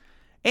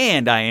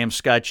And I am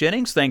Scott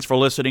Jennings. Thanks for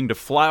listening to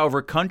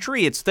Flyover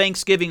Country. It's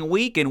Thanksgiving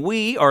week, and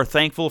we are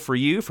thankful for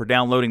you for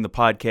downloading the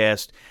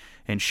podcast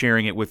and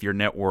sharing it with your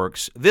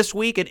networks. This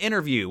week, an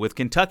interview with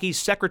Kentucky's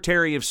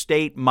Secretary of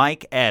State,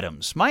 Mike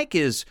Adams. Mike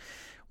is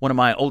one of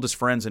my oldest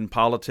friends in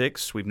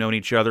politics. We've known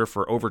each other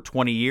for over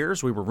 20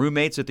 years. We were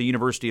roommates at the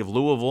University of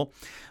Louisville.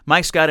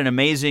 Mike's got an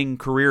amazing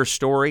career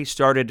story.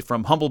 Started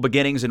from humble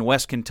beginnings in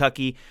West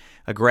Kentucky,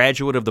 a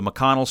graduate of the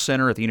McConnell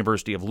Center at the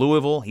University of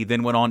Louisville. He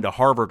then went on to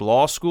Harvard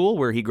Law School,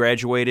 where he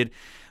graduated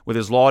with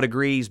his law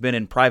degree. He's been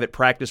in private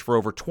practice for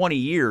over 20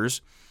 years.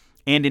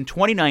 And in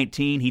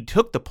 2019, he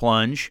took the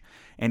plunge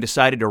and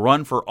decided to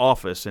run for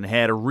office and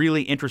had a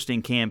really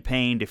interesting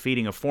campaign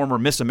defeating a former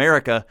Miss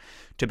America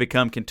to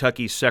become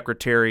Kentucky's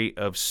Secretary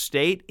of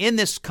State. In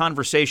this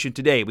conversation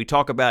today, we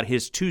talk about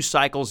his 2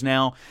 cycles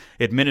now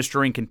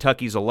administering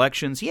Kentucky's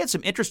elections. He had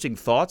some interesting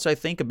thoughts, I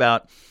think,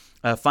 about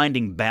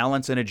finding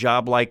balance in a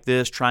job like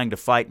this, trying to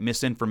fight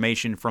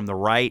misinformation from the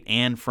right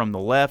and from the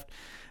left.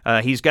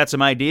 He's got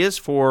some ideas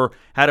for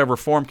how to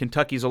reform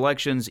Kentucky's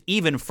elections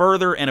even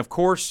further, and of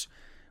course,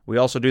 we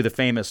also do the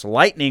famous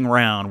lightning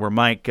round where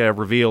Mike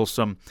reveals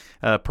some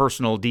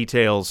personal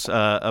details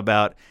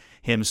about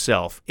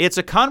himself. It's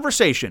a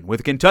conversation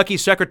with Kentucky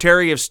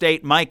Secretary of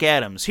State Mike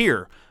Adams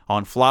here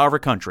on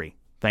Flyover Country.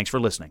 Thanks for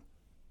listening.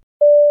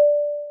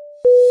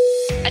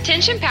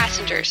 Attention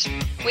passengers,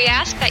 we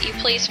ask that you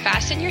please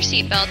fasten your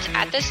seatbelts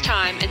at this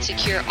time and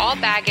secure all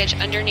baggage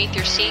underneath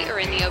your seat or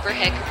in the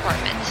overhead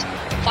compartments.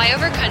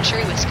 Flyover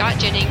Country with Scott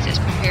Jennings is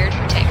prepared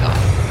for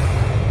takeoff.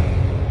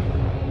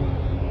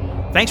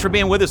 Thanks for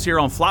being with us here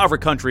on Flyover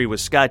Country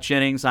with Scott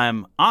Jennings.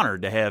 I'm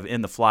honored to have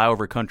in the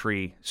Flyover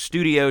Country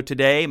studio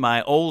today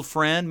my old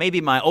friend, maybe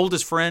my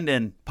oldest friend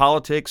in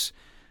politics,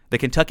 the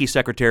Kentucky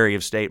Secretary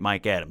of State,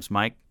 Mike Adams.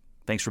 Mike,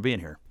 thanks for being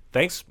here.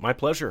 Thanks. My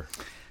pleasure.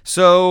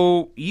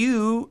 So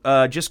you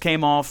just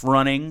came off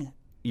running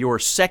your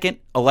second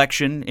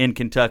election in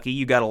Kentucky.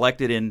 You got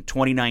elected in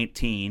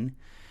 2019.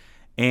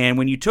 And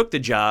when you took the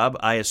job,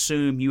 I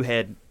assume you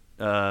had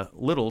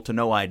little to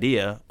no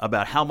idea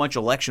about how much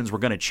elections were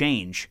going to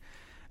change.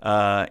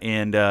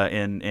 And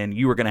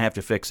you were going to have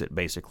to fix it,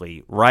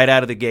 basically. Right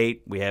out of the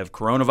gate, we have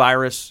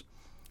coronavirus,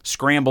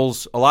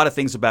 scrambles, a lot of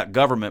things about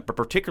government, but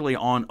particularly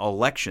on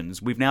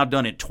elections. We've now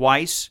done it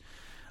twice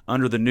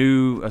under the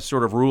new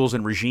sort of rules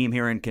and regime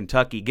here in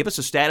Kentucky. Give us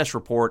a status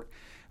report.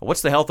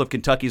 What's the health of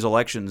Kentucky's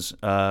elections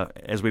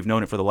as we've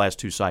known it for the last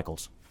 2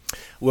 cycles?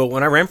 Well,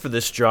 when I ran for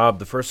this job,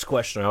 the first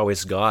question I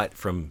always got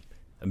from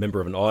a member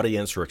of an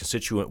audience or a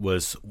constituent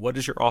was, what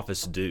does your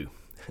office do?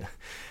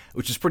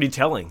 Which is pretty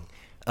telling.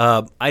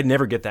 I'd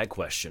never get that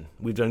question.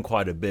 We've done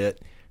quite a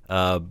bit,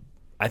 I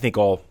think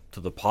all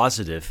to the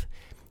positive.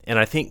 And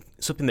I think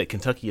something that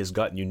Kentucky has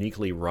gotten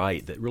uniquely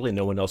right that really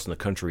no one else in the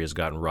country has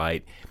gotten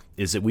right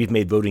is that we've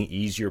made voting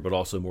easier but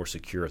also more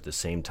secure at the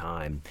same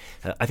time.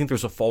 I think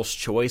there's a false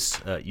choice.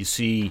 You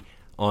see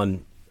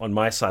on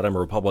my side, I'm a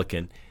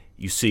Republican,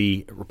 you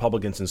see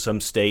Republicans in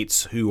some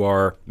states who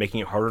are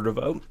making it harder to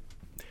vote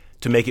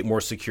to make it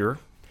more secure.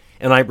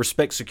 And I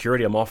respect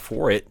security. I'm all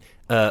for it.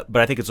 But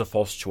I think it's a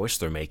false choice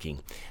they're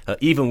making.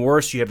 Even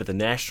worse, you have at the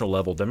national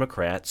level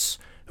Democrats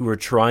who are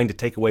trying to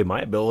take away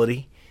my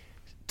ability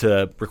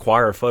to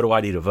require a photo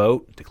ID to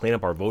vote, to clean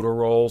up our voter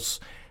rolls,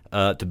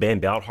 to ban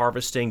ballot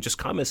harvesting, just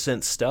common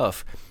sense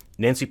stuff.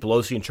 Nancy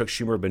Pelosi and Chuck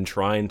Schumer have been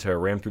trying to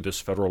ram through this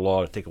federal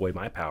law to take away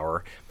my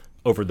power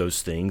over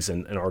those things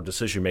and our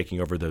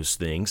decision-making over those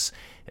things,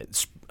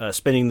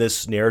 spinning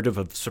this narrative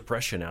of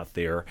suppression out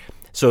there.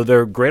 So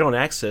they're great on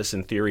access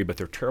in theory, but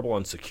they're terrible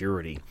on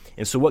security.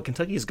 And so what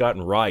Kentucky has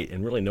gotten right,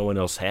 and really no one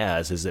else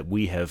has, is that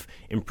we have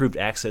improved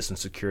access and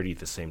security at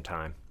the same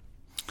time.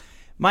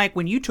 Mike,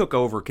 when you took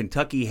over,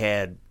 Kentucky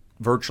had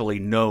virtually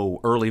no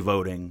early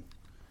voting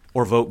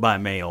or vote by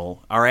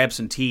mail. Our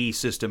absentee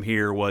system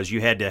here was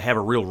you had to have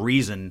a real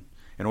reason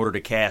in order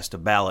to cast a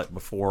ballot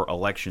before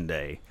Election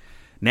Day.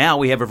 Now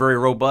we have a very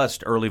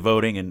robust early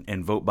voting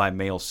and vote by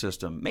mail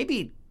system.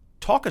 Maybe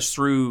talk us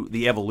through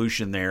the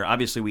evolution there.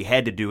 Obviously, we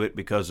had to do it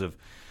because of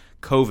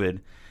COVID.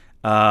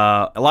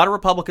 A lot of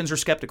Republicans are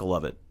skeptical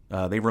of it.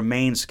 They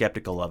remain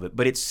skeptical of it.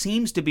 But it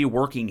seems to be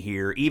working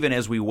here, even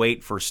as we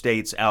wait for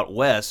states out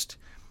west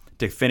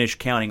to finish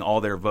counting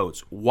all their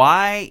votes.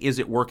 Why is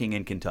it working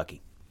in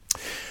Kentucky?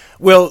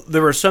 Well,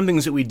 there were some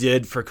things that we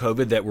did for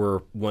COVID that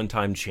were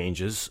one-time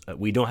changes.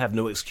 We don't have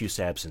no excuse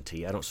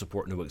absentee. I don't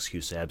support no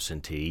excuse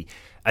absentee.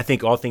 I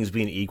think all things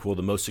being equal,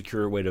 the most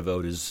secure way to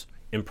vote is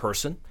in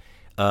person.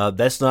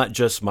 That's not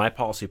just my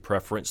policy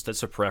preference.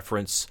 That's a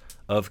preference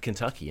of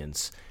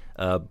Kentuckians.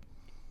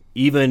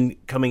 Even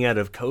coming out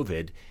of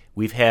COVID,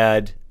 we've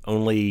had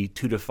only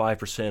 2 to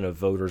 5% of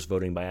voters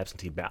voting by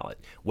absentee ballot.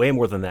 Way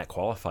more than that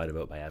qualify to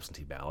vote by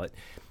absentee ballot.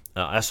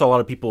 I saw a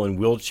lot of people in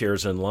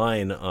wheelchairs in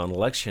line on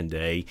Election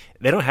Day.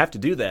 They don't have to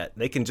do that.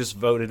 They can just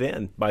vote it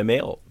in by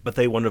mail, but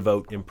they want to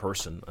vote in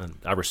person, and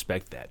I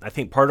respect that. I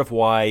think part of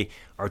why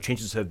our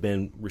changes have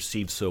been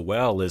received so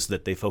well is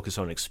that they focus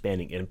on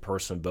expanding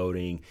in-person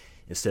voting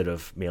instead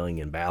of mailing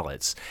in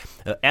ballots.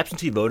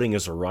 Absentee voting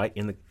is a right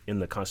in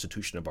the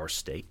Constitution of our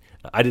state.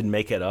 I didn't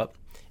make it up.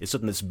 It's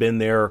something that's been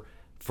there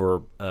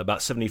for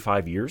about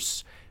 75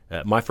 years.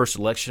 My first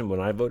election, when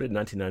I voted in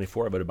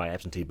 1994, I voted by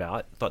absentee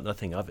ballot. Thought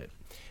nothing of it.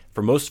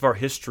 For most of our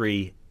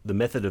history, the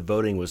method of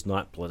voting was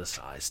not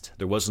politicized.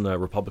 There wasn't a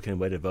Republican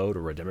way to vote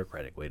or a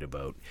Democratic way to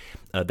vote.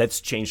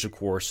 That's changed, of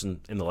course, in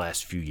the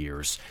last few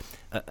years.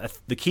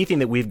 The key thing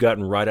that we've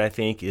gotten right, I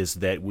think, is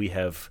that we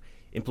have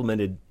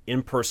implemented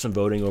in-person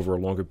voting over a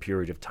longer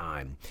period of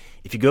time.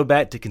 If you go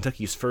back to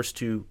Kentucky's first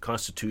two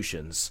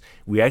constitutions,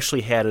 we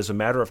actually had, as a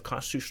matter of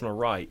constitutional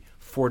right,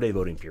 4-day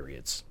voting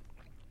periods.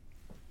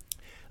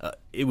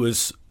 It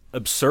was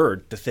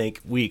absurd to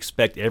think we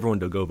expect everyone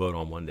to go vote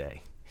on one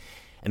day.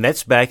 And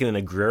that's back in an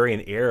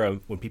agrarian era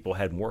when people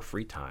had more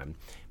free time.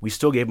 We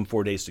still gave them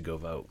 4 days to go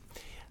vote.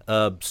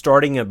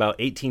 Starting in about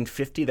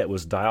 1850, that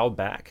was dialed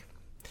back.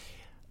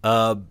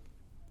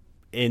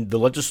 And the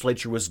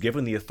legislature was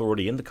given the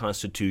authority in the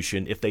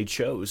Constitution, if they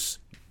chose,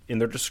 in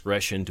their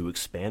discretion, to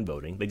expand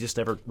voting. They just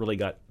never really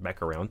got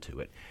back around to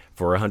it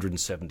for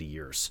 170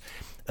 years.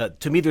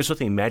 To me, there's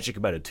nothing magic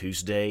about a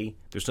Tuesday.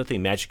 There's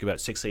nothing magic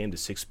about 6 a.m. to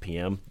 6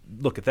 p.m.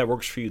 Look, if that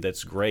works for you,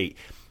 that's great.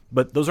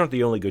 But those aren't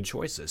the only good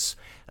choices.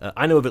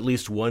 I know of at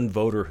least one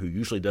voter who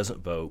usually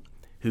doesn't vote,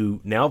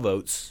 who now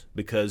votes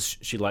because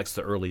she likes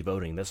the early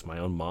voting. That's my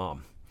own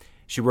mom.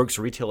 She works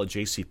retail at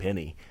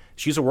JCPenney.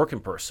 She's a working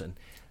person.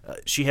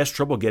 She has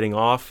trouble getting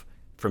off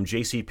from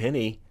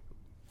JCPenney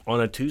on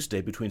a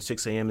Tuesday between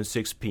 6 a.m. and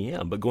 6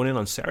 p.m., but going in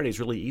on Saturday is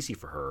really easy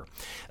for her.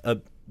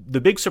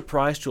 The big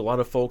surprise to a lot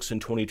of folks in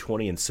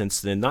 2020 and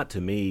since then, not to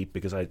me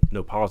because I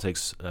know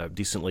politics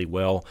decently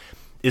well,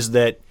 is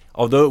that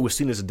although it was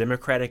seen as a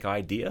Democratic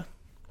idea,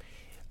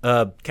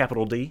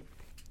 capital D,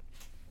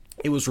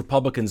 it was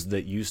Republicans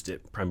that used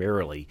it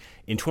primarily.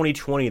 In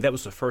 2020, that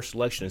was the first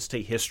election in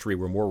state history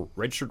where more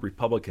registered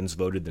Republicans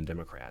voted than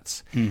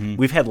Democrats. Mm-hmm.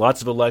 We've had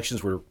lots of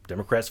elections where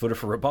Democrats voted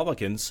for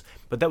Republicans,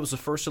 but that was the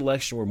first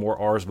election where more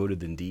R's voted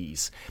than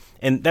D's.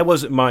 And that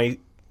wasn't my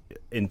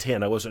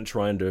intent. I wasn't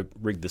trying to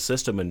rig the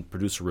system and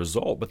produce a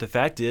result. But the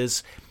fact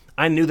is,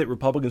 I knew that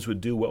Republicans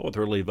would do well with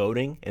early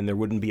voting, and there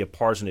wouldn't be a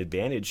partisan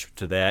advantage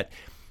to that,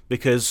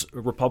 because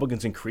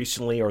Republicans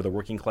increasingly are the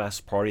working class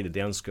party, the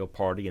downscale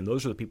party, and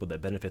those are the people that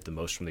benefit the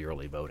most from the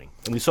early voting.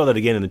 And we saw that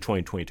again in the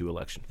 2022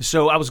 election.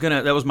 So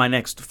that was my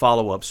next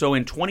follow-up. So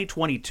in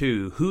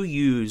 2022, who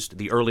used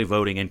the early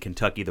voting in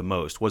Kentucky the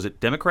most? Was it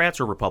Democrats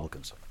or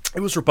Republicans? It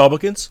was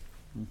Republicans.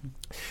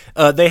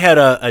 Mm-hmm. They had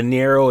a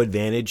narrow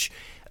advantage.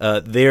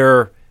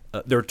 Their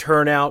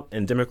turnout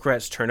and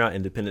Democrats' turnout,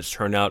 independents'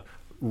 turnout,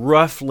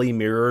 roughly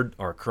mirrored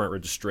our current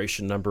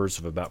registration numbers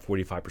of about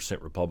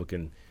 45%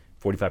 Republican,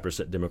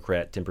 45%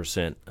 Democrat,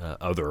 10%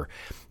 other.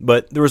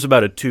 But there was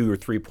about a 2 or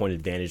 3 point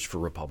advantage for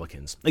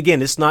Republicans.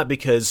 Again, it's not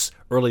because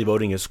early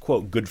voting is,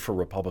 quote, good for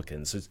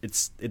Republicans.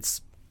 It's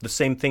the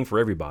same thing for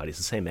everybody. It's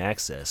the same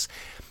access.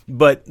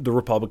 But the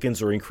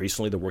Republicans are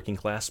increasingly the working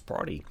class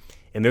party,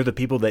 and they're the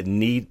people that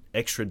need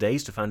extra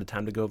days to find the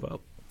time to go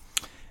vote.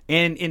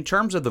 And in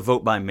terms of the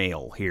vote by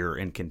mail here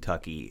in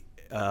Kentucky,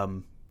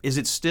 is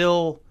it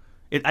still...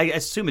 I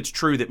assume it's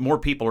true that more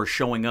people are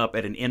showing up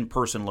at an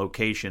in-person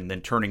location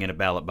than turning in a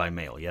ballot by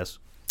mail, yes?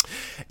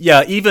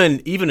 Yeah, even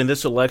in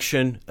this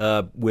election,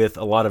 with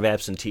a lot of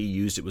absentee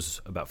used, it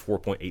was about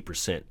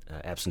 4.8%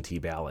 absentee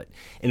ballot.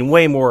 And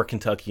way more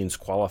Kentuckians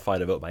qualify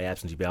to vote by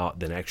absentee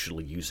ballot than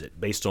actually use it,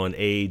 based on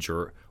age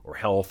or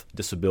health,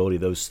 disability,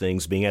 those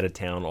things, being out of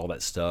town, all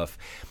that stuff.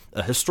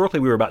 Historically,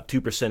 we were about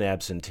 2%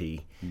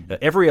 absentee. Mm-hmm.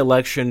 Every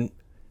election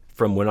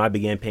from when I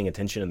began paying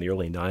attention in the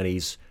early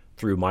 90s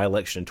through my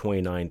election in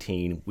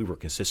 2019, we were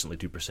consistently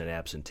 2%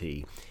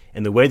 absentee.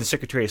 And the way the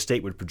Secretary of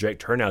State would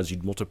project turnout is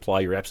you'd multiply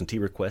your absentee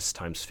requests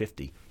times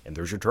 50, and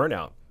there's your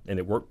turnout. And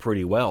it worked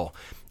pretty well.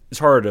 It's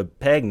harder to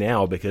peg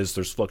now because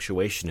there's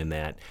fluctuation in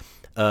that.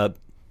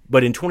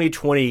 But in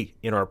 2020,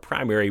 in our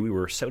primary, we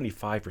were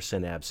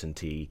 75%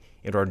 absentee.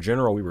 In our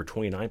general, we were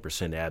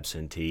 29%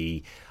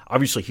 absentee.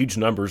 Obviously, huge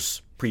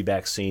numbers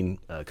pre-vaccine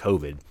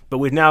COVID. But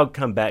we've now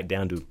come back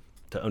down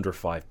to under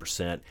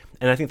 5%,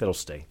 and I think that'll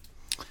stay.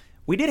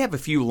 We did have a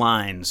few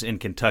lines in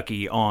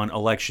Kentucky on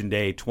Election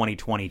Day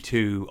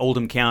 2022.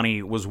 Oldham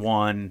County was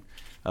one.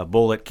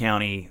 Bullitt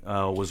County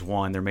was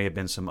one. There may have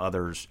been some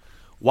others.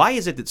 Why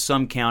is it that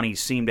some counties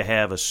seem to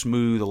have a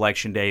smooth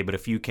Election Day, but a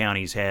few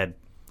counties had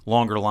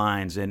longer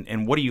lines?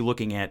 And what are you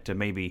looking at to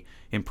maybe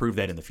improve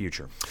that in the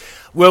future?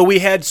 Well, we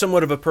had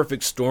somewhat of a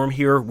perfect storm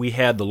here. We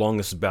had the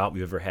longest bout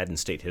we've ever had in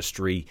state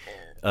history.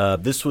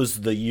 This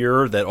was the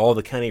year that all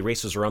the county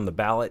races are on the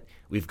ballot.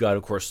 We've got,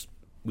 of course,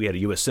 we had a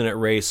U.S. Senate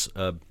race,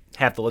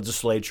 half the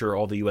legislature,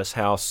 all the U.S.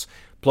 House,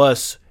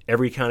 plus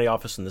every county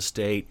office in the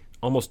state,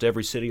 almost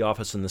every city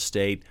office in the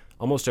state,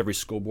 almost every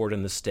school board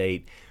in the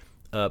state,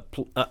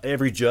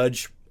 every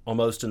judge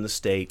almost in the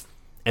state,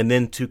 and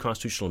then 2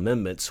 constitutional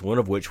amendments, one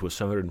of which was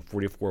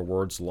 744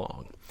 words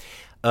long.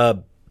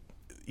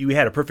 You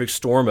had a perfect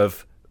storm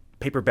of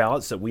paper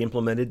ballots that we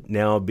implemented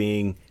now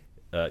being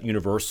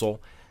universal,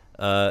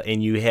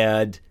 and you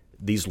had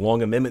these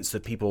long amendments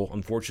that people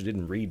unfortunately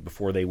didn't read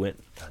before they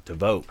went to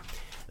vote.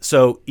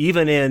 So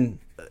even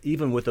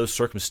with those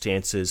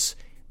circumstances,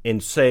 in,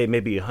 say,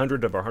 maybe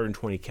 100 of our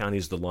 120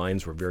 counties, the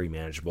lines were very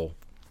manageable,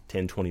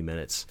 10, 20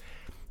 minutes.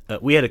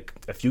 We had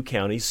a few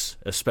counties,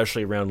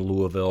 especially around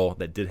Louisville,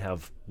 that did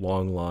have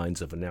long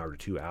lines of an hour to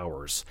 2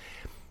 hours.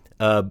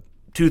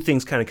 Two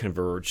things kind of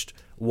converged.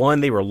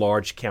 One, they were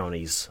large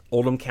counties.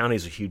 Oldham County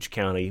is a huge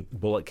county.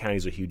 Bullitt County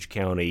is a huge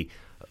county.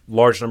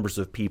 Large numbers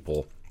of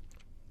people.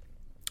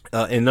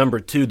 And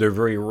number two, they're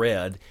very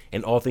red.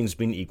 And all things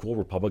being equal,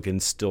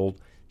 Republicans still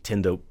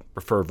tend to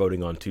prefer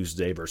voting on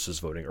Tuesday versus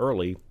voting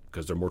early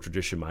because they're more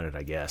tradition-minded,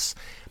 I guess.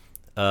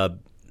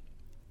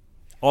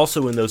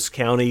 Also in those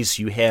counties,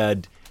 you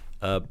had,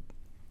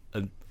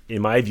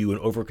 in my view, an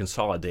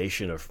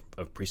over-consolidation of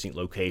precinct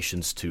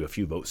locations to a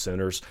few vote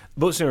centers.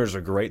 Vote centers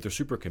are great. They're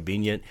super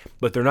convenient,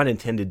 but they're not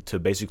intended to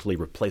basically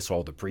replace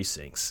all the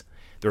precincts.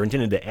 They're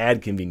intended to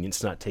add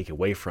convenience, not take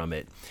away from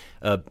it.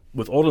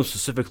 With Oldham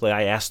specifically,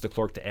 I asked the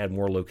clerk to add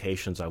more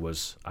locations. I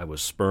was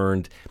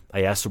spurned.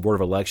 I asked the Board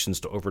of Elections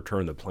to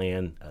overturn the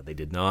plan. They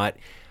did not.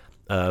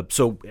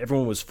 So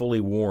everyone was fully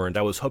warned.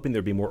 I was hoping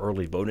there'd be more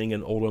early voting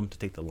in Oldham to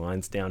take the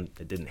lines down.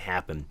 It didn't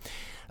happen.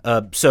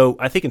 So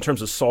I think in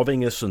terms of solving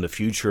this in the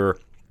future,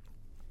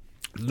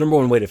 the number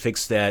one way to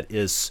fix that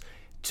is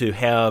to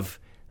have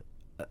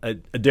a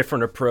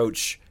different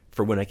approach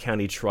for when a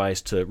county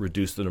tries to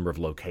reduce the number of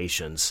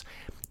locations.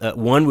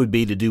 One would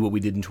be to do what we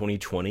did in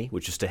 2020,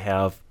 which is to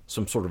have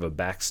some sort of a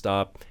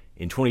backstop.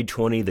 In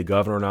 2020, the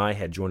governor and I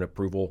had joint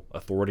approval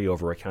authority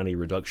over a county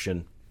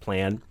reduction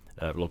plan,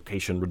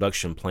 location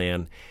reduction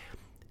plan.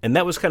 And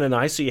that was kind of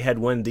nice. So you had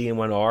one D and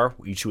one R,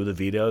 each with a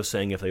veto,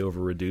 saying if they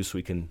over-reduce,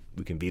 we can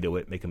veto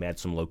it, make them add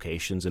some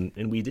locations. And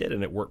we did,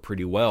 and it worked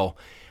pretty well.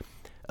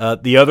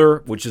 The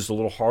other, which is a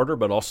little harder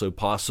but also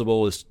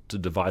possible, is to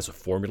devise a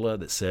formula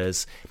that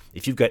says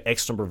if you've got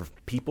X number of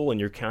people in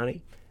your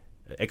county,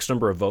 X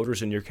number of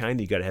voters in your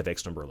county, you've got to have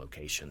X number of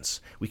locations.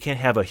 We can't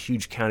have a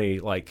huge county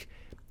like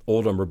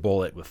Oldham or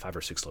Bullitt with 5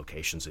 or 6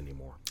 locations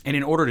anymore. And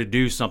in order to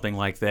do something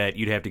like that,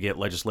 you'd have to get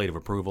legislative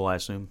approval, I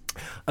assume?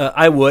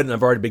 I would, and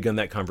I've already begun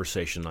that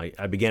conversation.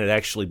 I began it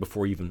actually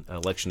before even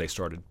Election Day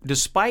started.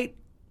 Despite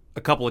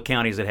a couple of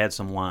counties that had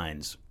some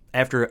lines,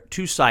 after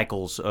 2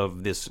 cycles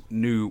of this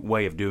new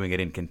way of doing it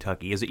in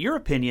Kentucky, is it your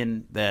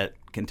opinion that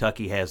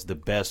Kentucky has the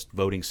best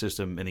voting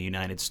system in the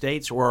United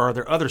States, or are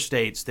there other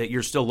states that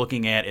you're still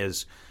looking at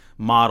as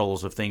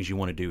models of things you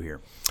want to do here?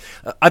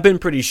 I've been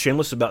pretty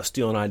shameless about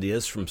stealing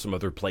ideas from some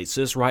other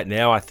places. Right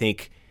now, I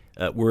think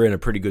we're in a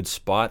pretty good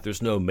spot.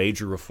 There's no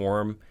major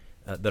reform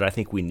that I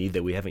think we need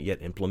that we haven't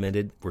yet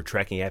implemented. We're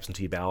tracking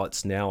absentee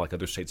ballots now like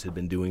other states have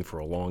been doing for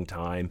a long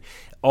time.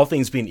 All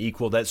things being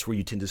equal, that's where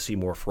you tend to see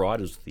more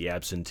fraud is the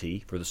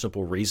absentee, for the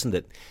simple reason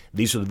that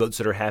these are the votes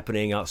that are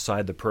happening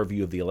outside the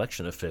purview of the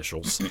election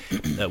officials.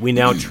 We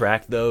now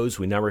track those.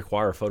 We now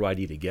require a photo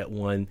ID to get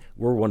one.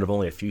 We're one of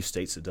only a few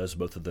states that does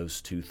both of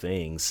those two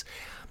things.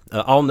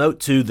 I'll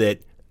note, too,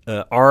 that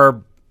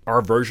our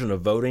version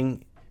of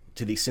voting,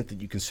 to the extent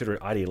that you consider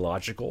it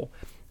ideological,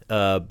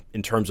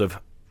 in terms of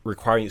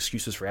requiring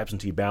excuses for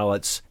absentee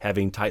ballots,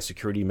 having tight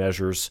security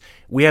measures.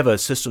 We have a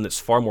system that's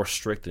far more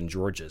strict than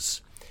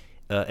Georgia's.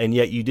 And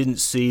yet you didn't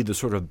see the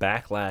sort of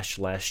backlash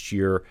last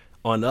year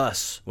on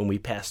us when we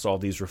passed all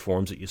these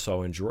reforms that you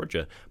saw in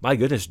Georgia. My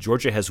goodness,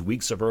 Georgia has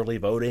weeks of early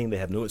voting. They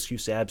have no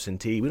excuse to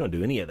absentee. We don't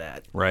do any of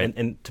that. Right.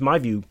 And to my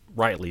view,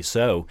 rightly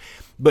so.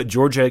 But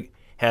Georgia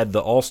had the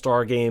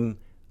All-Star game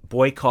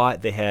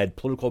boycott. They had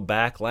political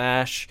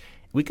backlash.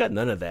 We got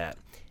none of that.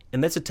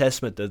 And that's a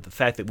testament to the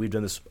fact that we've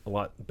done this a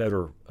lot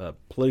better,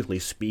 politically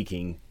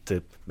speaking,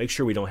 to make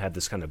sure we don't have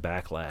this kind of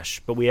backlash.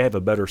 But we have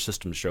a better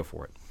system to show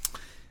for it.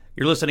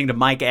 You're listening to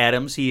Mike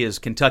Adams. He is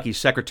Kentucky's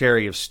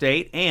Secretary of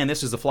State, and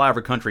this is the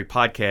Flyover Country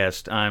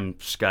podcast. I'm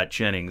Scott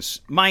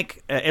Jennings.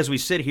 Mike, as we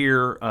sit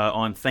here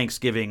on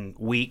Thanksgiving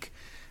week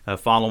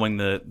following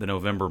the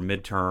November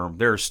midterm,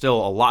 there are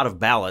still a lot of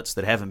ballots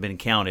that haven't been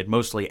counted,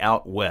 mostly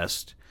out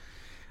west.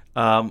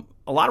 A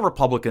lot of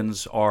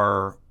Republicans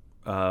are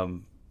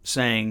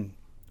saying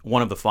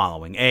one of the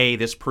following. A,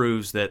 this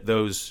proves that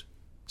those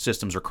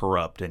systems are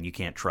corrupt and you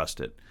can't trust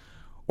it.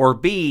 Or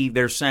B,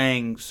 they're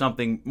saying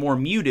something more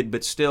muted,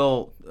 but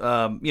still,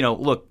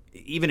 look,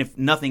 even if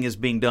nothing is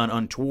being done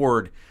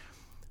untoward,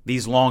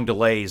 these long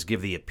delays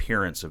give the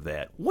appearance of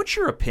that. What's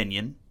your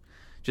opinion,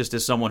 just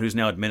as someone who's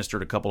now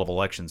administered a couple of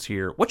elections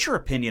here, what's your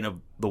opinion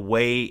of the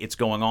way it's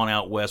going on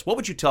out west? What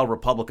would you tell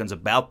Republicans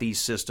about these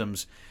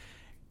systems?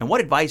 And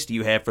what advice do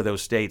you have for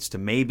those states to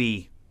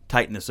maybe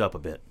tighten this up a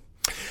bit?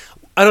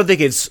 I don't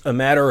think it's a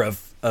matter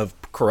of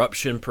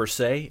corruption per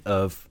se,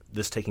 of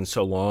this taking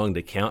so long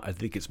to count. I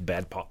think it's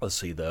bad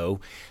policy,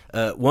 though.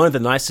 One of the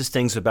nicest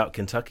things about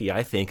Kentucky,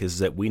 I think, is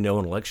that we know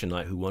on election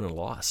night who won and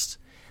lost.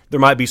 There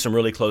might be some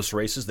really close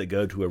races that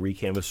go to a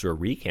recanvass or a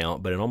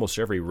recount, but in almost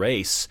every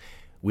race,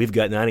 we've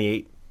got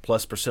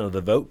 98+% of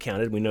the vote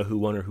counted. We know who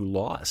won or who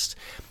lost.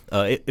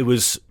 It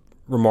was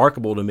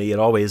remarkable to me, it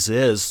always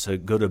is, to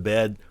go to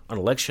bed on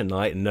election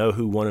night and know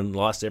who won and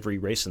lost every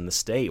race in the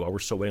state while we're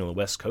still waiting on the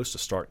West Coast to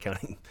start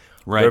counting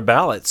their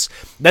ballots.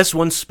 That's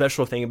one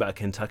special thing about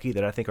Kentucky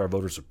that I think our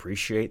voters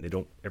appreciate and they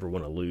don't ever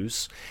want to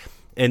lose.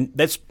 And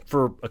that's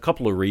for a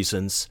couple of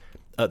reasons.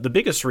 The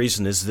biggest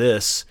reason is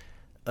this.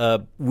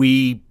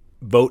 We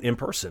vote in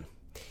person.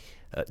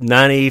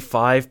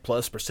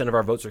 95+% of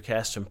our votes are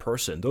cast in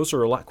person. Those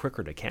are a lot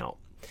quicker to count.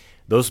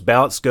 Those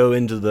ballots go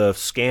into the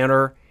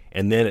scanner,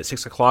 and then at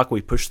 6 o'clock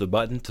we push the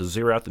button to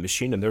zero out the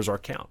machine, and there's our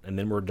count, and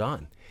then we're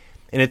done.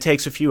 And it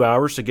takes a few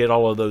hours to get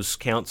all of those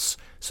counts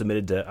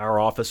submitted to our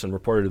office and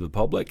reported to the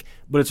public,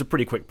 but it's a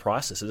pretty quick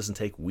process. It doesn't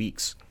take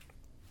weeks.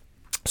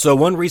 So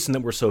one reason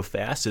that we're so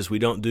fast is we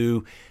don't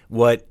do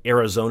what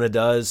Arizona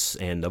does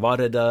and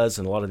Nevada does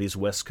and a lot of these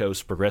West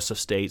Coast progressive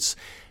states.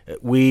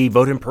 We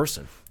vote in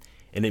person,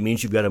 and it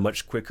means you've got a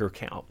much quicker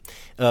count.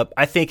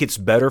 I think it's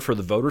better for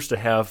the voters to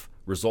have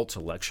results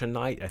election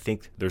night. I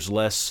think there's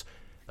less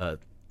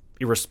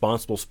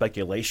irresponsible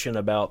speculation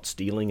about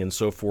stealing and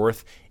so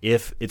forth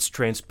if it's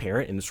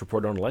transparent and it's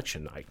reported on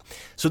election night.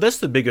 So that's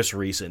the biggest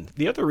reason.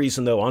 The other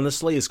reason, though,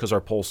 honestly, is because our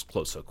polls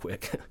close so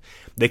quick.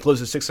 They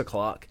close at 6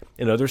 o'clock,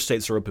 and other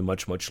states are open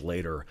much, much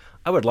later.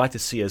 I would like to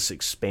see us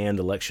expand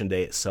Election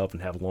Day itself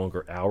and have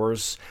longer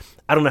hours.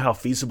 I don't know how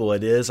feasible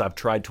it is. I've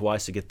tried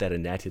twice to get that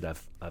enacted.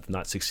 I've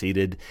not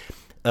succeeded.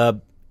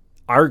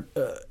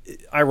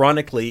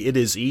 Ironically, it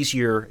was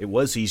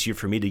easier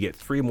for me to get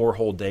 3 more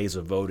whole days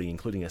of voting,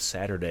 including a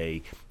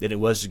Saturday, than it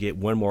was to get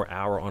 1 more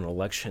hour on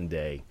Election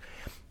Day.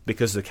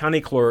 Because the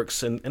county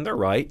clerks, and they're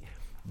right,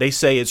 they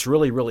say it's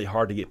really, really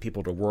hard to get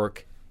people to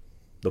work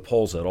the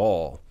polls at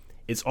all.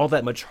 It's all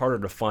that much harder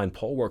to find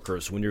poll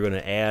workers when you're going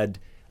to add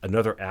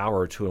another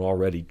hour to an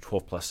already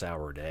 12-plus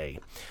hour day.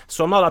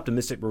 So I'm not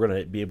optimistic we're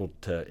going to be able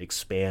to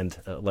expand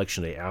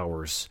Election Day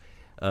hours.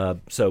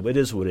 So it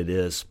is what it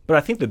is. But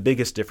I think the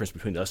biggest difference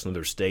between us and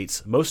other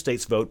states, most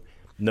states vote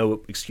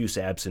no excuse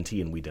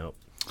absentee, and we don't.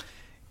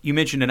 You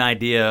mentioned an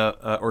idea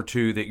or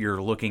two that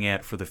you're looking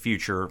at for the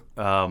future.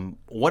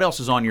 What else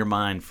is on your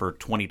mind for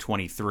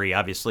 2023?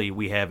 Obviously,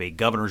 we have a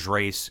governor's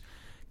race,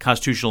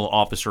 constitutional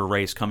officer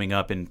race coming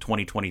up in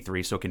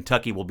 2023. So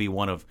Kentucky will be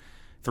one of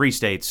 3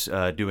 states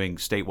doing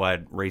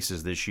statewide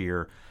races this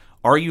year.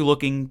 Are you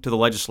looking to the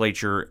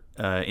legislature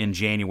in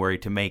January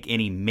to make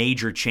any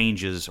major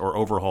changes or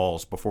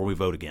overhauls before we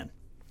vote again?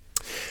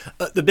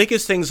 The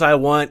biggest things I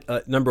want,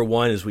 number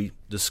one, as we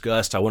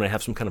discussed, I want to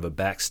have some kind of a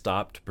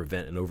backstop to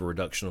prevent an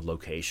overreduction of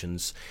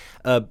locations.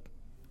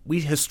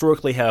 We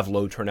historically have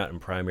low turnout in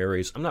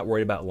primaries. I'm not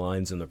worried about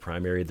lines in the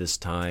primary this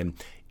time.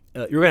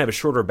 You're going to have a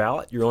shorter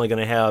ballot. You're only going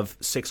to have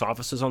 6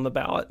 offices on the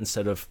ballot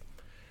instead of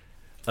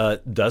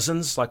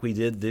dozens like we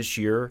did this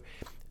year.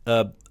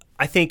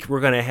 I think we're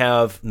going to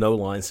have no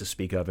lines to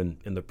speak of in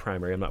the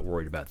primary. I'm not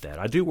worried about that.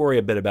 I do worry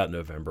a bit about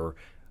November.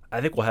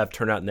 I think we'll have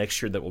turnout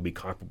next year that will be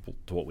comparable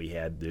to what we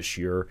had this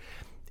year.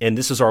 And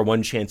this is our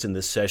one chance in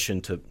this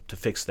session to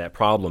fix that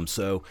problem.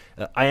 So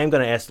I am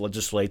going to ask the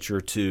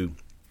legislature to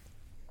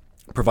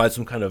provide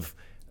some kind of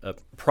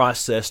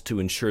process to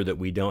ensure that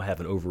we don't have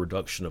an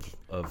overreduction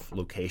of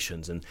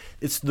locations. And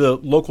it's the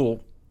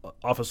local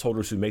office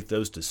holders who make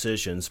those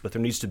decisions, but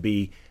there needs to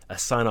be a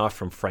sign-off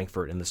from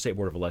Frankfort, and the State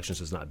Board of Elections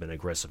has not been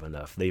aggressive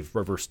enough. They've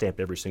rubber-stamped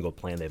every single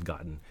plan they've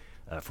gotten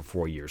for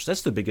 4 years.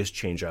 That's the biggest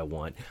change I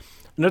want.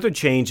 Another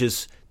change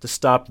is to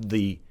stop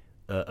the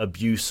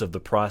abuse of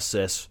the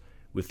process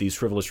with these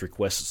frivolous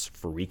requests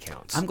for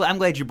recounts. I'm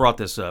glad you brought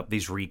this up,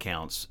 these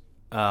recounts.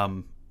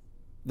 The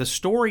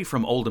story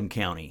from Oldham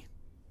County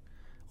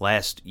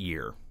last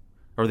year,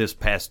 or this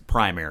past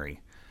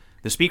primary,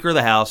 the Speaker of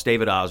the House,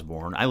 David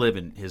Osborne, I live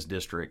in his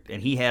district,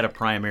 and he had a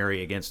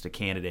primary against a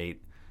candidate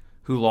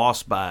who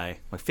lost by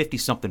like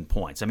 50-something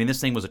points. I mean,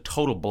 this thing was a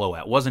total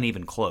blowout. It wasn't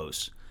even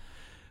close.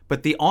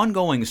 But the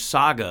ongoing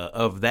saga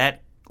of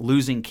that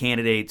losing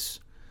candidate's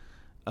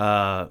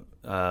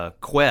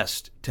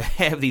quest to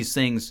have these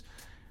things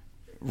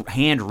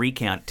hand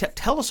recount,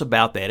 tell us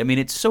about that. I mean,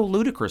 it's so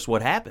ludicrous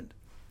what happened.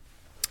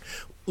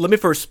 Let me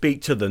first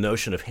speak to the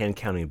notion of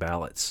hand-counting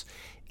ballots.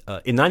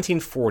 In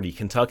 1940,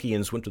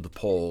 Kentuckians went to the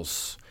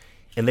polls,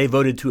 and they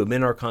voted to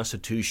amend our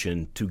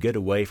Constitution to get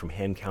away from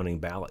hand-counting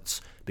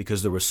ballots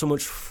because there was so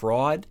much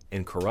fraud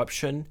and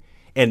corruption,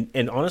 and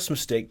honest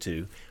mistake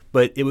too,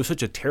 but it was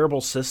such a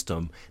terrible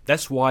system.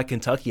 That's why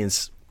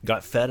Kentuckians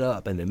got fed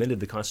up and amended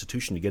the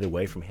Constitution to get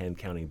away from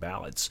hand-counting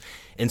ballots.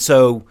 And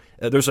so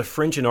there's a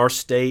fringe in our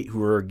state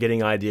who are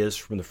getting ideas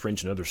from the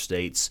fringe in other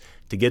states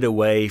to get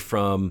away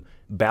from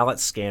ballot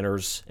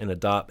scanners and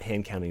adopt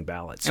hand-counting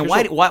ballots. And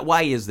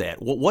why is that?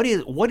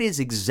 What is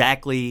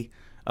exactly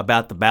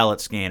about the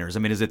ballot scanners? I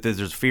mean, is it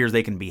there's fears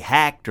they can be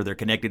hacked or they're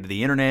connected to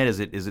the internet? Is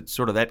it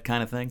sort of that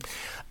kind of thing?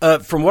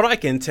 From what I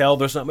can tell,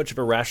 there's not much of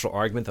a rational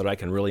argument that I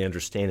can really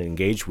understand and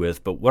engage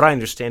with. But what I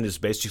understand is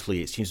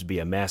basically it seems to be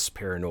a mass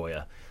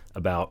paranoia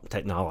about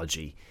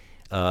technology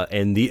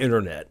and the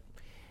internet.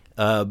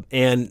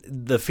 And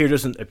the fear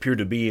doesn't appear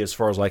to be, as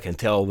far as I can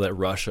tell, that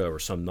Russia or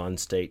some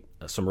non-state,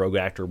 some rogue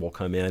actor will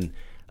come in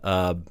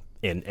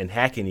and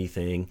hack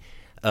anything.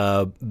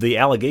 The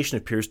allegation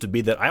appears to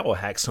be that I will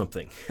hack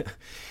something.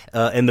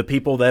 And the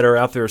people that are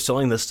out there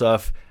selling this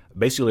stuff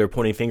basically are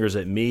pointing fingers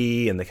at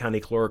me and the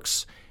county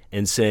clerks.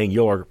 and saying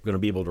you are going to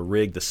be able to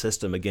rig the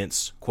system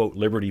against, quote,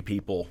 liberty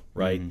people,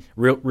 right?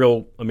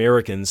 Real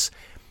Americans.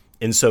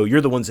 And so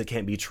you're the ones that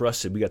can't be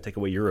trusted. We got to take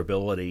away your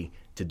ability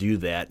to do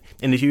that.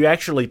 And if you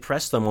actually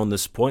press them on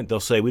this point, they'll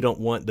say, we don't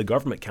want the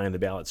government counting the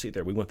ballots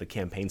either. We want the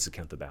campaigns to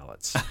count the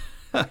ballots.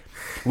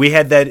 We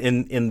had that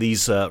in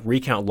these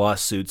recount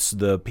lawsuits.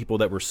 The people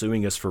that were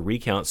suing us for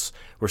recounts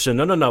were saying,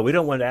 no, we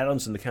don't want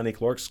Adams and the county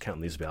clerks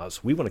counting these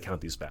ballots. We want to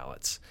count these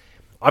ballots.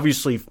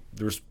 Obviously,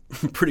 there's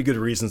pretty good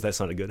reasons that's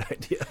not a good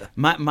idea.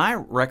 My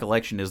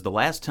recollection is the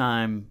last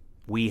time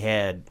we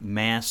had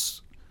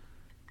mass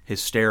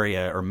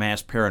hysteria or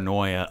mass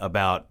paranoia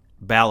about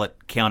ballot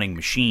counting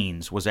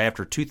machines was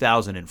after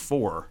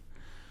 2004,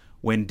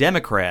 when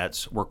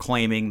Democrats were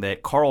claiming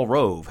that Karl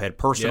Rove had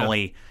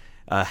personally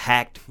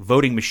hacked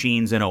voting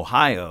machines in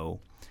Ohio.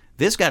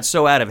 This got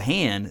so out of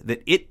hand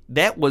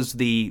that was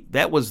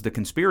the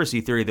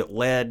conspiracy theory that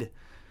led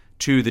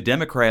to the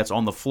Democrats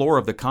on the floor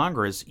of the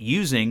Congress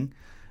using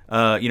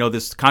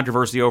this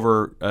controversy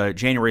over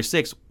January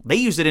 6th. They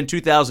used it in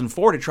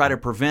 2004 to try to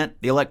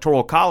prevent the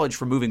Electoral College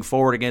from moving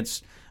forward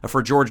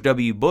for George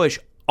W. Bush,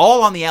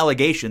 all on the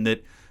allegation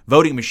that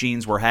voting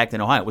machines were hacked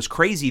in Ohio. It was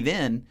crazy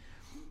then,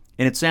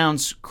 and it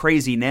sounds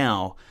crazy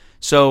now.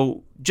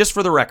 So just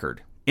for the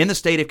record, in the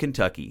state of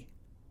Kentucky,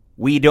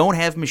 we don't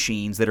have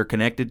machines that are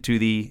connected to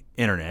the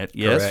internet.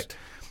 Yes. Correct.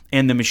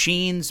 And the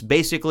machines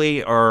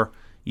basically are,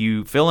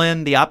 you fill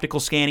in the optical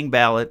scanning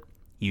ballot,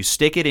 you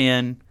stick it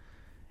in,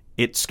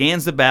 it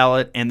scans the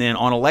ballot, and then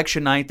on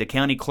election night, the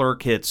county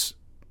clerk hits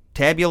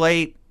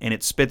tabulate, and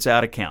it spits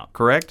out a count,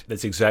 correct?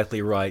 That's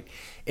exactly right.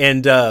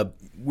 And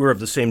we're of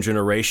the same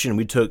generation.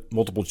 We took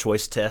multiple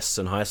choice tests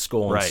in high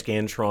school on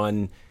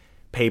Scantron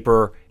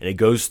paper, and it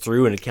goes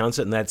through and it counts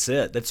it, and that's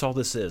it. That's all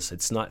this is.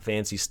 It's not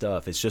fancy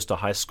stuff. It's just a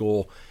high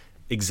school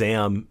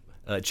exam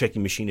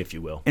checking machine, if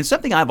you will. And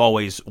something I've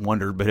always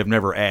wondered but have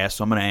never asked,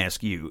 so I'm going to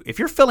ask you. If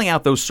you're filling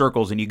out those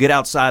circles and you get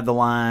outside the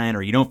line,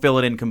 or you don't fill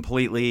it in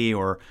completely,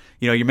 or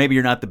maybe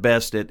you're not the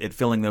best at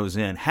filling those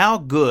in, how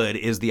good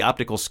is the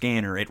optical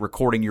scanner at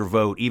recording your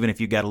vote, even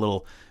if you got a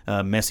little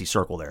messy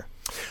circle there?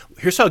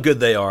 Here's how good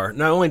they are.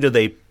 Not only do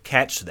they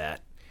catch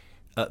that,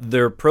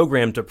 they're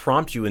programmed to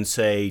prompt you and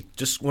say,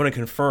 just want to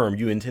confirm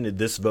you intended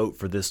this vote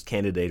for this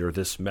candidate or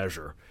this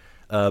measure.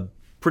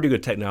 Pretty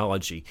good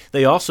technology.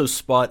 They also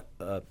spot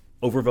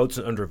overvotes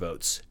and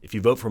undervotes. If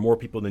you vote for more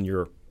people than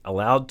you're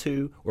allowed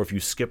to, or if you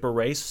skip a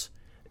race,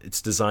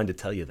 it's designed to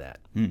tell you that.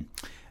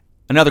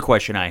 Another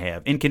question I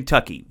have. In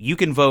Kentucky, you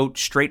can vote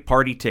straight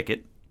party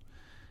ticket.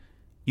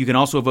 You can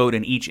also vote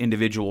in each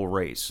individual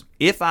race.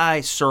 If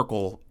I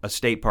circle a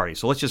state party,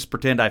 so let's just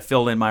pretend I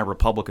filled in my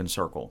Republican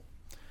circle,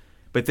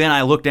 but then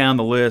I look down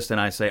the list and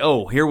I say,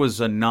 oh, here was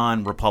a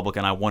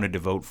non-Republican I wanted to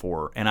vote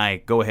for, and I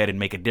go ahead and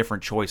make a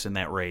different choice in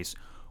that race.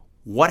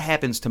 What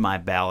happens to my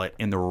ballot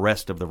in the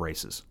rest of the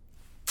races?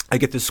 I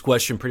get this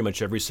question pretty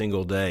much every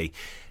single day.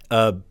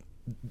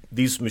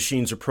 These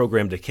machines are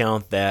programmed to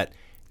count that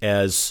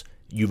as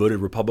you voted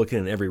Republican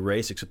in every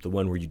race except the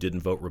one where you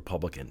didn't vote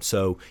Republican.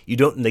 So you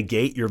don't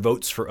negate your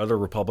votes for other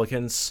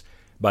Republicans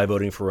by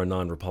voting for a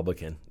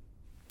non-Republican.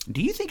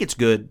 Do you think it's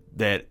good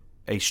that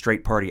a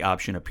straight party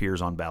option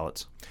appears on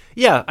ballots?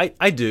 Yeah,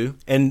 I do.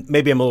 And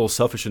maybe I'm a little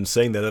selfish in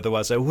saying that,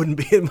 otherwise I wouldn't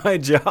be in my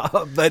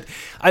job. But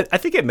I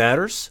think it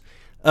matters.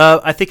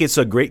 I think it's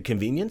a great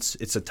convenience.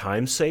 It's a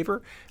time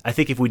saver. I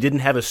think if we didn't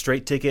have a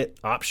straight ticket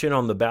option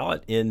on the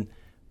ballot in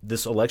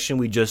this election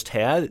we just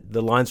had,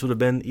 the lines would have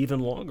been even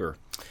longer.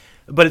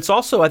 But it's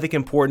also, I think,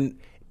 important,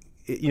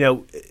 you're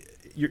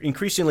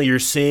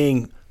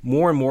seeing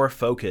more and more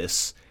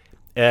focus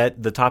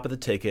at the top of the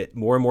ticket,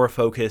 more and more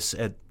focus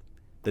at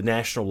the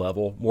national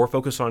level, more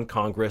focus on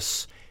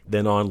Congress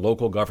than on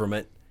local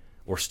government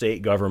or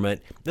state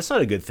government. That's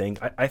not a good thing,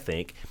 I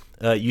think.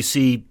 You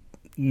see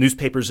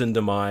newspapers in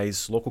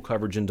demise, local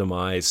coverage in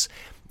demise.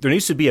 There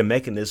needs to be a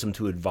mechanism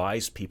to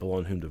advise people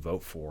on whom to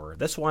vote for.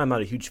 That's why I'm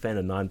not a huge fan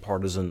of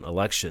nonpartisan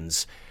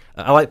elections.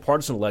 I like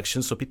partisan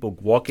elections so people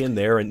walk in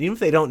there, and even if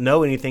they don't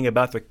know anything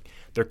about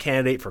their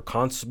candidate for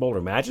constable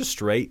or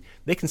magistrate,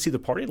 they can see the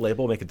party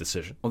label and make a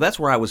decision. Well, that's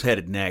where I was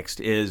headed next.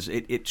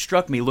 It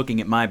struck me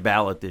looking at my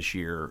ballot this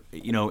year.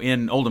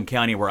 In Oldham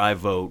County where I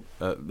vote,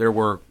 there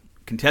were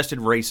contested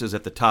races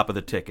at the top of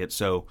the ticket.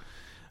 So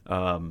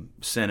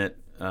Senate,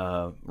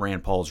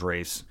 Rand Paul's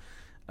race.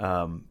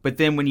 But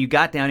then when you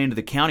got down into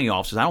the county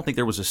offices, I don't think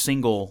there was a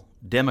single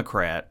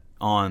Democrat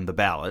on the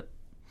ballot,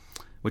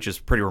 which is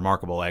pretty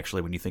remarkable,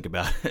 actually, when you think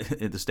about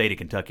the state of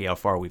Kentucky, how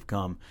far we've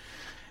come.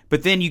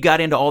 But then you got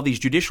into all these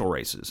judicial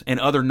races and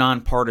other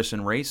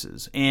nonpartisan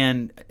races.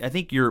 And I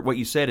think what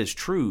you said is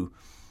true.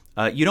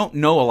 You don't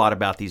know a lot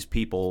about these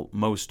people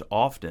most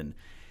often.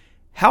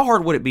 How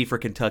hard would it be for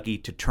Kentucky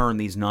to turn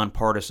these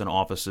nonpartisan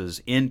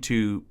offices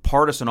into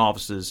partisan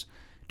offices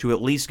to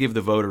at least give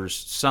the voters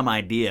some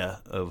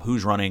idea of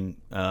who's running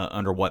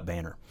under what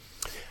banner?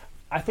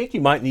 I think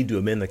you might need to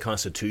amend the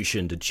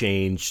Constitution to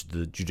change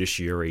the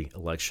judiciary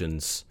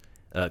elections,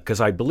 because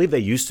I believe they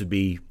used to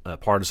be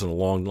partisan a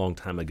long, long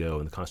time ago,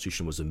 and the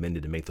Constitution was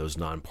amended to make those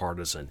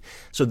nonpartisan.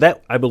 So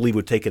that, I believe,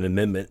 would take an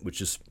amendment, which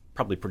is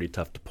probably pretty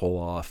tough to pull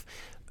off.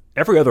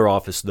 Every other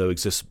office, though,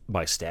 exists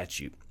by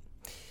statute.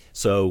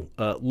 So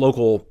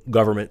local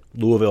government,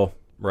 Louisville,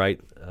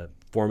 right?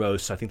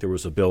 Foremost, I think there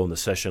was a bill in the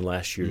session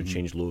last year to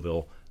change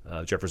Louisville,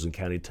 Jefferson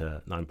County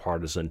to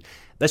nonpartisan.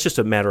 That's just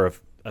a matter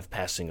of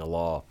passing a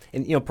law.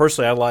 And,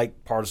 personally, I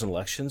like partisan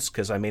elections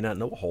because I may not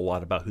know a whole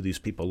lot about who these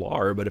people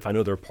are, but if I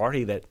know their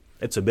party,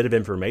 that's a bit of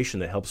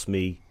information that helps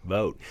me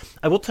vote.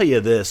 I will tell you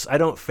this, I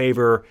don't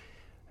favor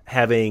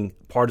having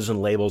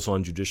partisan labels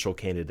on judicial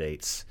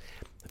candidates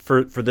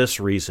for this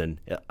reason.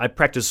 I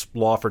practiced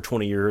law for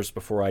 20 years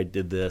before I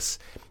did this,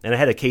 and I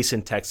had a case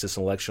in Texas,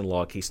 an election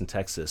law case in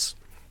Texas.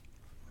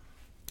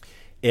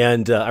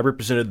 And I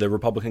represented the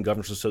Republican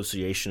Governors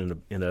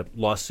Association in a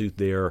lawsuit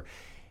there.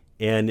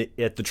 And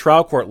at the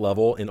trial court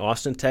level in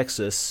Austin,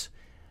 Texas,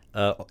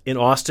 in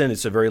Austin,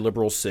 it's a very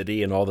liberal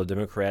city, and all the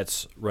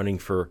Democrats running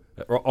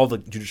all the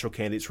judicial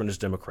candidates run as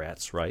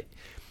Democrats, right?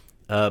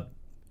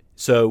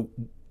 So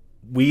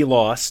we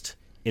lost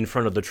in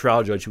front of the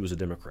trial judge who was a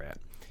Democrat.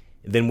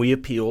 Then we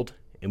appealed,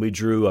 and we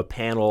drew a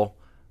panel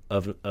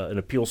of an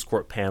appeals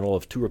court panel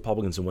of 2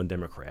 Republicans and 1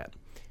 Democrat.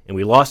 And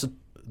we lost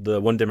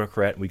the 1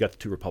 Democrat, and we got the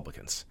 2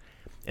 Republicans.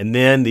 And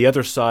then the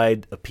other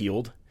side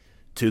appealed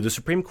to the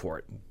Supreme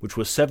Court, which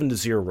was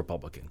 7-0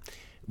 Republican.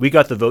 We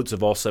got the votes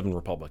of all 7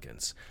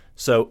 Republicans.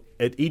 So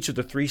at each of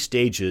the 3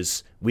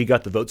 stages, we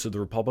got the votes of the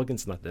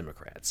Republicans, not the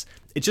Democrats.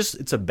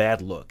 It's a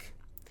bad look.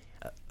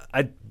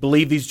 I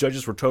believe these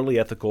judges were totally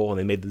ethical, and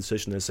they made the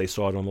decision as they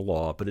saw it on the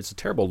law, but it's a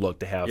terrible look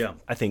to have,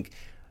 I think,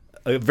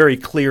 a very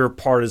clear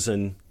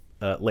partisan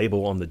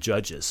label on the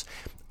judges.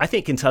 I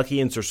think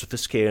Kentuckians are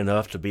sophisticated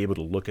enough to be able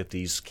to look at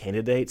these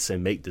candidates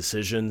and make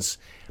decisions.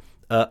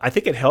 I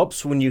think it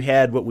helps when you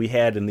had what we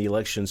had in the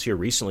elections here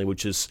recently,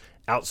 which is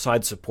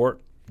outside support,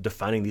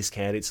 defining these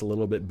candidates a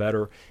little bit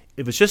better.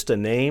 If it's just a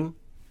name,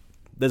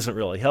 it doesn't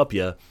really help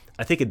you.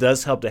 I think it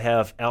does help to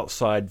have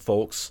outside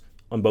folks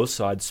on both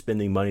sides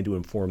spending money to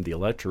inform the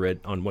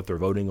electorate on what they're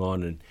voting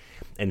on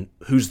and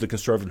who's the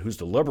conservative and who's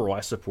the liberal.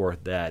 I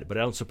support that, but I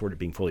don't support it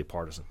being fully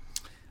partisan.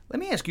 Let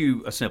me ask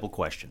you a simple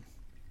question.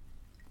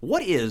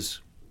 What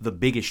is the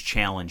biggest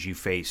challenge you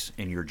face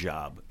in your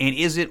job? And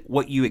is it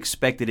what you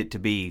expected it to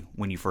be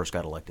when you first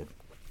got elected?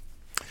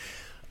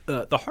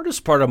 The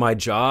hardest part of my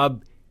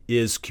job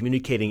is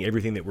communicating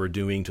everything that we're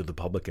doing to the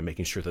public and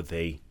making sure that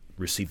they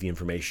receive the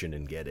information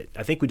and get it.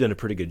 I think we've done a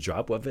pretty good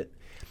job of it.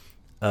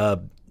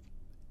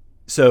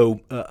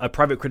 So a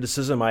private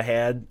criticism I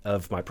had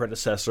of my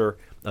predecessor,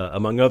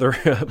 among other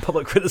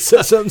public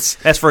criticisms.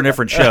 That's for a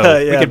different show.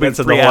 We could be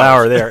 3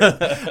 hour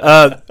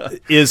there.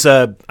 Is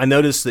I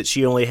noticed that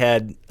she only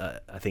had,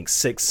 I think,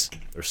 6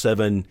 or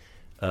 7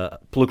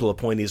 political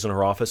appointees in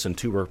her office, and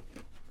 2 were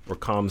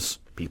comms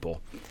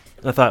people.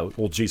 And I thought,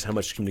 well, geez, how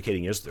much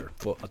communicating is there?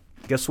 Well,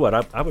 guess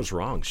what? I was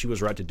wrong. She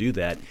was right to do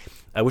that.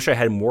 I wish I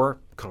had more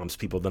comms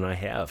people than I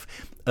have.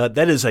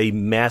 That is a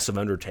massive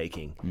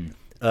undertaking.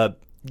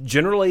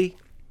 Generally,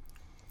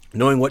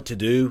 knowing what to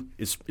do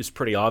is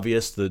pretty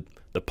obvious. The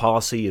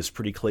policy is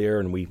pretty clear,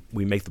 and we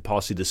make the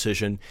policy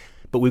decision.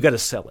 But we've got to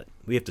sell it.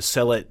 We have to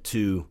sell it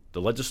to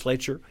the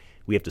legislature.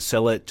 We have to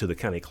sell it to the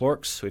county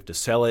clerks. We have to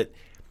sell it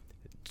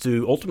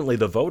to ultimately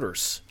the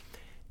voters.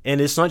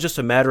 And it's not just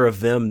a matter of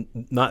them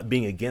not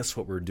being against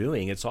what we're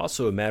doing. It's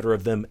also a matter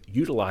of them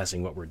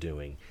utilizing what we're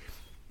doing.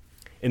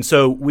 And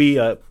so we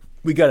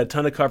got a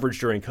ton of coverage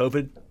during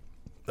COVID.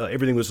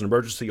 Everything was an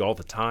emergency all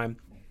the time.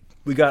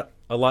 We got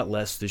a lot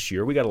less this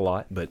year. We got a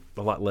lot, but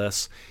a lot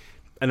less.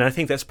 And I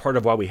think that's part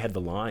of why we had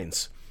the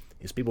lines,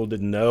 is people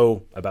didn't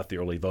know about the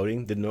early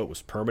voting, didn't know it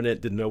was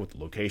permanent, didn't know what the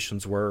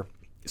locations were.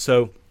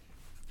 So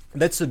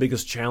that's the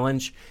biggest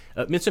challenge.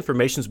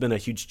 Misinformation's been a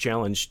huge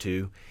challenge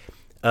too.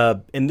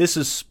 And this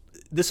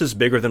is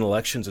bigger than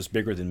elections. It's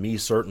bigger than me,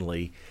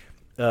 certainly.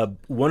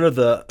 One of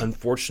the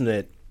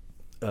unfortunate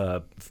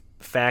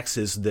facts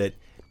is that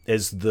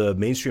as the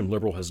mainstream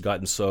liberal has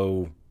gotten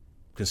so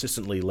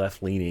consistently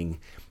left-leaning,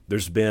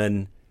 there's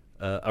been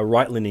a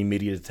right-leaning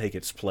media to take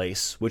its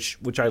place,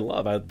 which I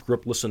love. I grew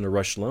up listening to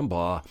Rush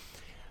Limbaugh.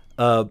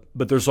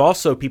 But there's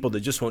also people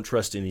that just won't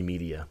trust any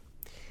media.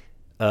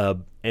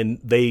 And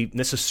they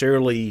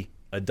necessarily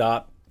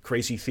adopt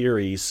crazy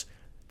theories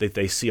that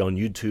they see on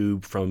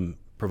YouTube from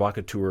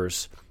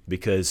provocateurs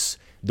because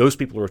those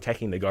people are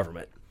attacking the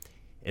government.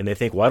 And they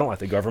think, well, I don't like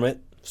the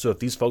government, so if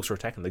these folks are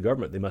attacking the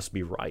government, they must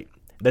be right.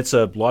 That's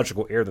a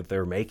logical error that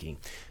they're making.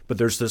 But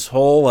there's this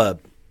whole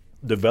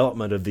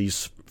development of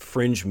these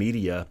fringe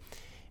media.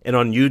 And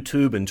on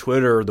YouTube and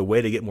Twitter, the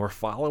way to get more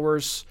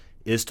followers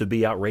is to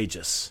be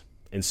outrageous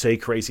and say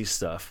crazy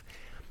stuff.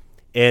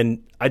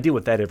 And I deal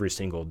with that every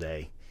single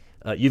day.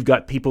 You've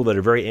got people that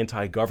are very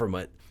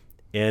anti-government,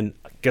 and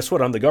guess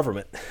what? I'm the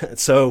government.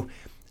 So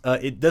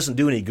it doesn't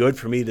do any good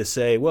for me to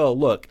say, well,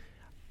 look,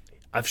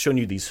 I've shown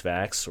you these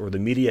facts, or the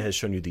media has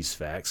shown you these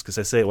facts, because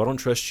I say, well, I don't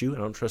trust you,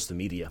 and I don't trust the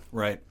media.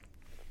 Right.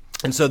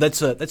 And so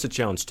that's a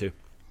challenge too.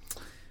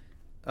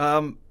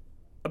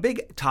 A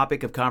big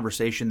topic of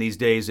conversation these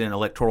days in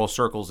electoral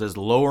circles is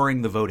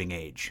lowering the voting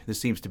age.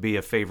 This seems to be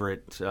a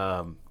favorite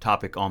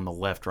topic on the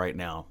left right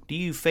now. Do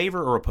you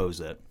favor or oppose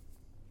that?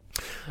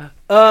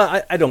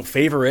 I don't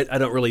favor it. I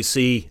don't really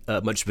see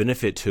much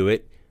benefit to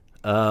it.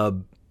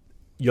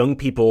 Young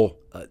people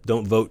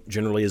don't vote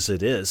generally as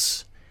it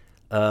is.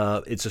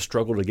 It's a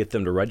struggle to get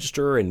them to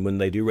register, and when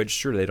they do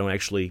register, they don't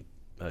actually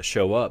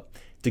show up.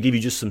 To give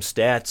you just some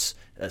stats,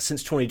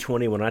 since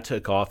 2020, when I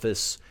took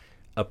office,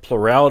 a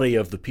plurality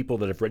of the people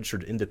that have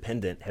registered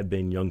independent have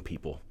been young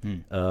people,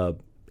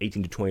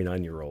 18 to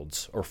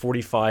 29-year-olds, or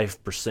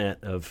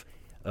 45%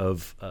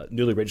 of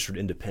newly registered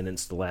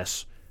independents the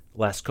last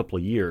couple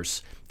of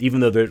years,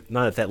 even though they're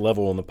not at that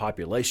level in the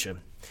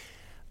population.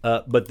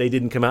 But they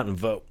didn't come out and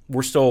vote.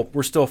 We're still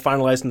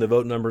finalizing the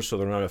vote numbers, so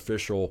they're not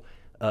official.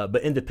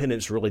 But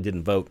independents really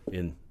didn't vote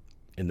in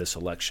this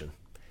election.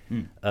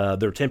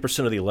 They're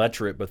 10% of the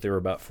electorate, but they're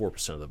about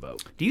 4% of the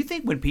vote. Do you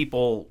think when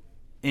people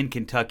in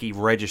Kentucky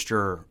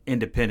register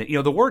independent,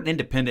 the word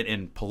independent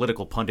in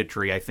political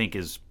punditry, I think,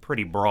 is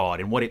pretty broad,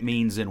 and what it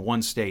means in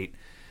one state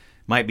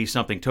might be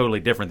something totally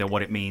different than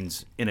what it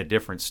means in a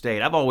different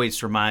state. I've always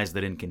surmised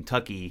that in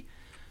Kentucky,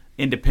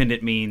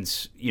 independent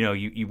means,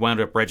 you wound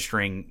up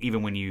registering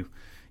even when you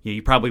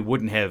probably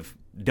wouldn't have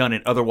done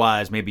it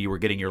otherwise. Maybe you were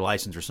getting your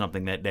license or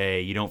something that day.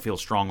 You don't feel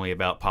strongly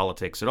about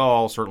politics at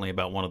all, certainly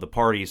about one of the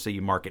parties, so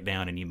you mark it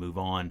down and you move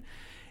on.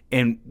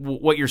 And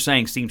what you're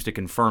saying seems to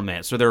confirm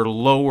that. So there are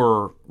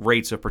lower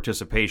rates of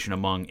participation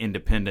among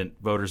independent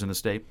voters in the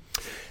state?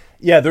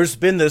 Yeah, there's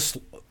been this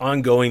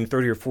ongoing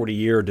 30 or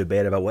 40-year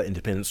debate about what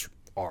independents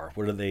are.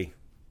 What do they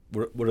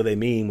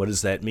mean? What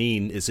does that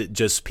mean? Is it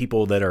just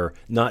people that are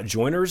not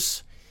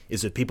joiners?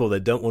 Is it people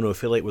that don't want to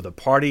affiliate with a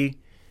party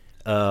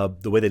the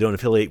way they don't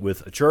affiliate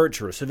with a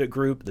church or a civic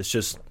group? That's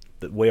just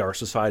the way our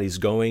society is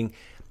going.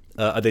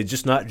 Are they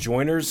just not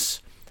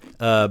joiners?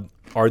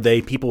 Are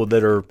they people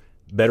that are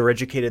better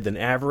educated than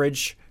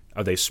average?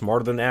 Are they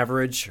smarter than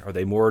average? Are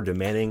they more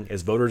demanding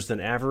as voters than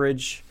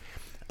average?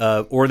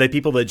 Or are they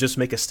people that just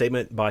make a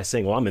statement by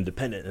saying, well, I'm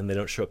independent, and they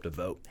don't show up to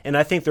vote? And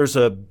I think there's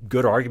a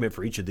good argument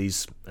for each of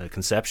these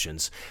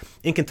conceptions.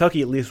 In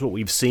Kentucky, at least what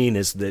we've seen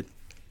is that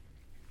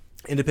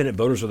independent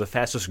voters are the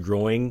fastest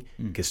growing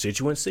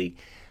constituency.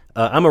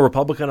 I'm a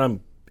Republican.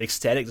 I'm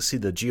ecstatic to see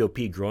the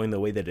GOP growing the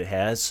way that it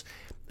has.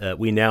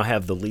 We now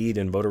have the lead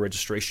in voter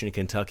registration in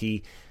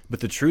Kentucky.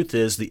 But the truth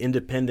is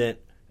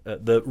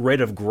the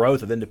rate of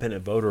growth of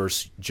independent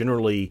voters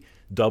generally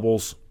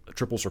doubles,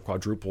 triples, or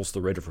quadruples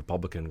the rate of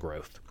Republican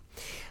growth.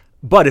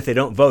 But if they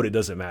don't vote, it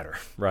doesn't matter,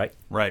 right?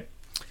 Right.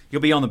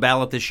 You'll be on the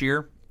ballot this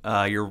year.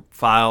 You're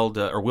filed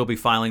or will be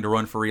filing to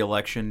run for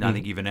re-election. Mm-hmm. I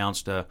think you've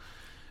announced in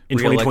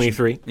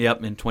 2023.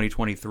 Yep, in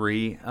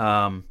 2023.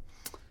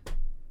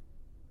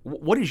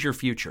 What is your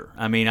future?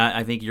 I mean,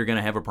 I think you're going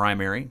to have a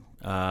primary.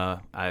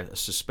 I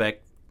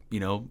suspect,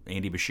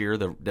 Andy Beshear,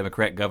 the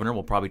Democrat governor,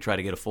 will probably try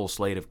to get a full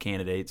slate of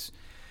candidates.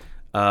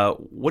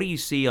 What do you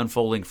see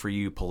unfolding for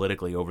you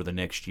politically over the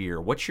next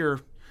year? What's your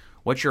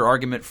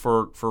argument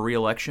for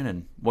re-election,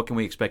 and what can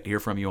we expect to hear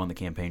from you on the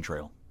campaign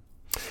trail?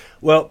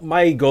 Well,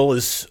 my goal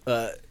is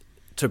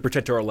to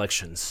protect our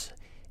elections,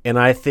 and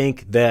I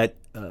think that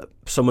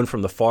someone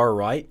from the far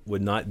right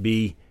would not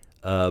be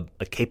a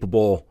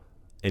capable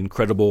and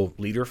credible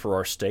leader for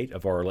our state,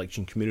 of our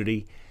election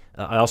community.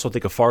 I also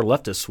think a far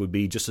leftist would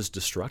be just as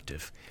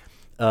destructive.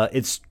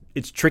 It's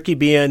tricky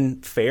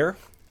being fair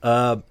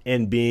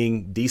and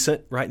being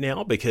decent right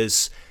now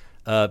because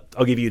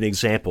I'll give you an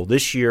example.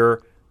 This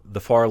year,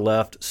 the far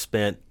left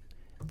spent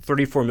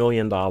 $34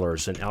 million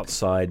in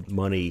outside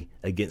money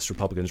against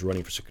Republicans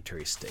running for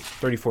Secretary of State.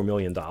 $34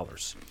 million.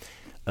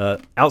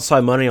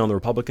 Outside money on the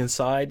Republican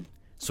side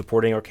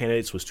supporting our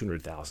candidates was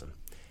 $200,000.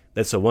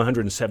 That's a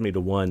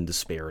 170-to-1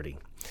 disparity.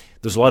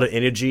 There's a lot of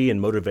energy and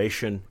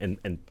motivation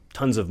and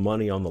tons of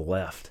money on the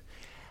left.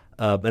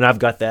 And I've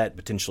got that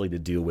potentially to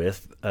deal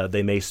with.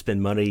 They may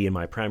spend money in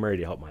my primary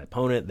to help my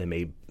opponent. They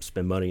may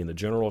spend money in the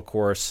general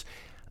course.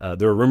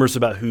 There are rumors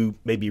about who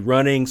may be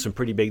running. Some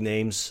pretty big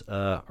names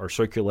are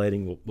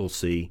circulating. We'll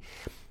see.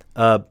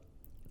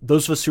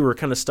 Those of us who are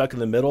kind of stuck in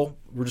the middle,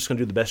 we're just going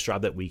to do the best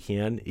job that we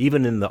can.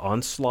 Even in the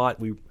onslaught,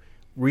 we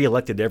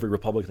re-elected every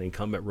Republican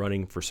incumbent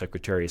running for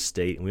Secretary of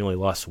State, and we only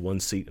lost one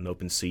seat, an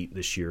open seat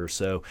this year.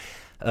 So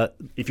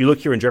if you look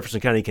here in Jefferson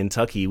County,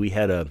 Kentucky, we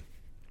had a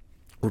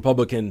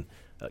Republican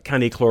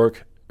county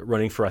clerk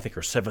running for, I think,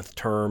 her 7th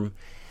term.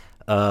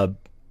 I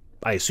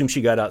assume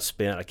she got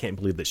outspent. I can't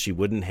believe that she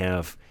wouldn't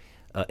have.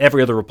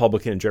 Every other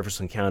Republican in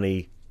Jefferson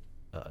County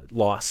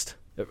lost.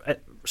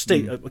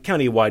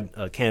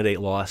 Countywide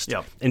candidate lost,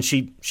 and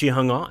she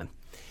hung on.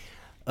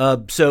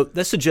 So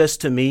that suggests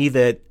to me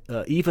that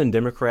even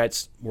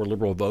Democrats, more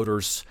liberal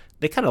voters,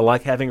 they kind of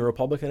like having a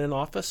Republican in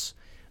office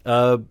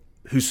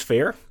who's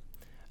fair.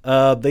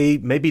 They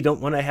maybe don't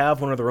want to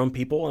have one of their own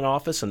people in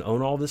office and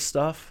own all this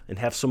stuff and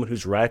have someone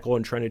who's radical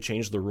and trying to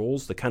change the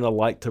rules. They kind of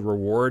like to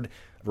reward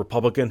a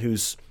Republican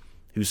who's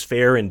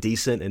fair and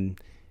decent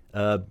and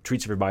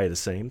treats everybody the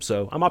same.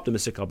 So I'm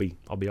optimistic I'll be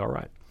all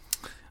right.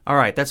 All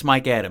right, that's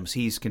Mike Adams.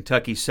 He's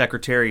Kentucky's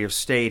Secretary of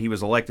State. He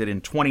was elected in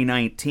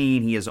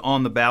 2019. He is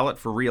on the ballot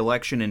for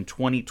re-election in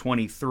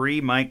 2023.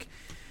 Mike,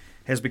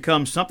 has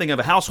become something of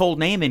a household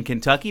name in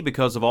Kentucky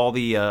because of all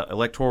the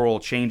electoral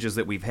changes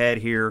that we've had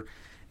here.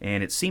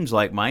 And it seems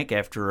like, Mike,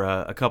 after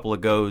a couple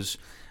of goes,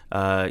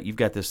 you've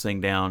got this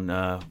thing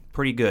down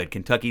pretty good.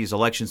 Kentucky's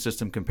election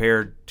system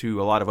compared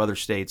to a lot of other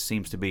states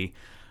seems to be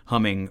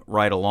humming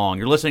right along.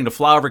 You're listening to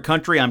Flyover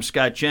Country. I'm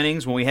Scott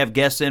Jennings. When we have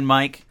guests in,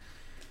 Mike,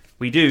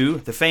 we do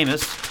the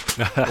famous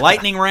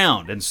lightning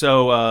round. And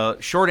so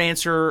short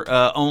answer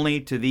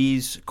only to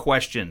these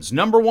questions.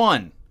 Number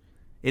one,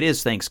 it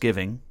is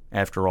Thanksgiving,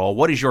 after all.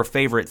 What is your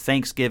favorite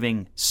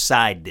Thanksgiving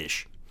side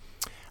dish?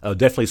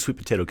 Definitely sweet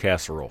potato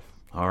casserole.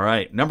 All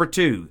right. Number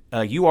two,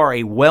 you are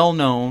a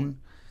well-known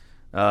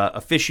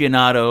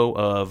aficionado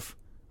of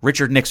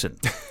Richard Nixon.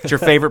 It's your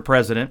favorite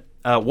president.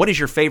 What is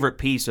your favorite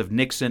piece of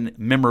Nixon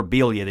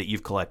memorabilia that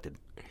you've collected?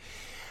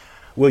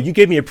 Well, you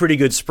gave me a pretty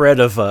good spread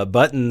of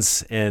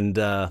buttons, and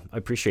I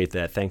appreciate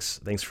that.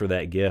 Thanks for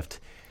that gift.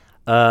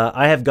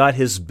 I have got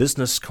his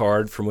business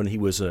card from when he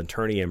was an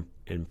attorney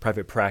in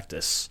private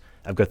practice.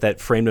 I've got that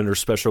framed under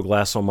special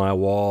glass on my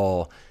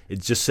wall.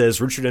 It just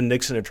says Richard M.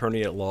 Nixon,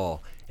 attorney at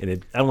law. And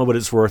I don't know what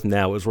it's worth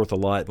now. It was worth a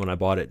lot when I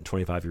bought it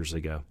 25 years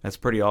ago. That's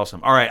pretty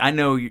awesome. All right, I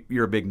know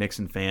you're a big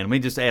Nixon fan. Let me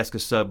just ask a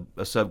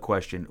sub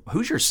question.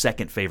 Who's your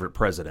second favorite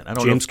president? I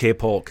don't know. James K.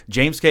 Polk.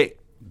 James K.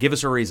 Give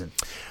us a reason.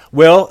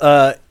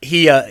 Well,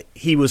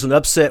 he was an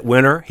upset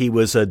winner. He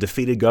was a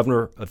defeated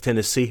governor of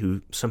Tennessee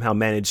who somehow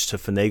managed to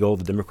finagle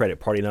the Democratic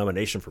Party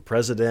nomination for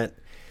president.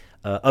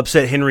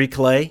 Upset Henry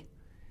Clay.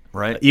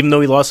 Right. Even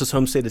though he lost his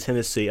home state of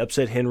Tennessee,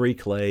 upset Henry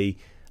Clay,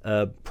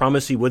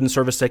 promised he wouldn't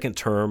serve a second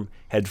term,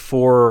 had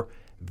 4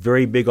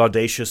 very big,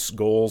 audacious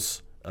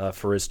goals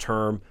for his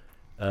term,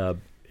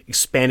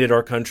 expanded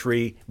our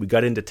country. We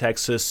got into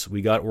Texas.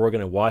 We got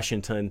Oregon and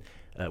Washington.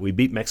 We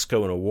beat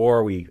Mexico in a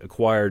war. We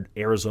acquired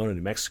Arizona and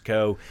New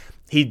Mexico.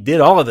 He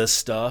did all of this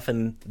stuff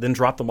and then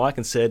dropped the mic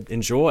and said,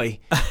 enjoy,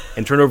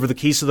 and turned over the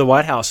keys to the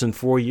White House in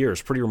 4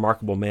 years. Pretty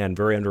remarkable man,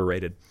 very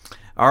underrated.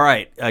 All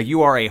right.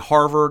 You are a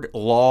Harvard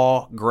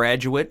Law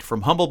graduate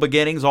from humble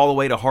beginnings all the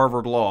way to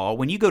Harvard Law.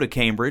 When you go to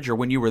Cambridge or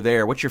when you were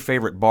there, what's your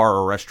favorite bar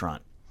or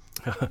restaurant?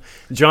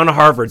 John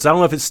Harvard's. I don't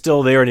know if it's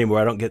still there anymore.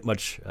 I don't get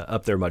much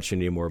up there much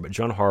anymore, but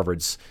John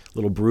Harvard's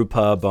little brew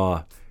pub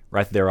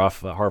right there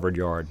off Harvard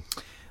Yard.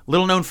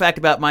 Little known fact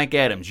about Mike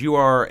Adams. You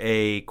are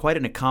quite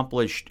an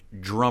accomplished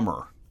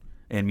drummer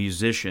and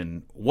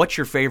musician. What's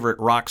your favorite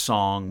rock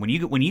song? When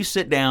you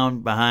sit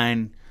down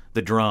behind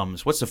the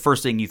drums, what's the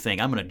first thing you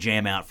think? I'm going to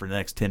jam out for the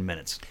next 10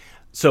 minutes.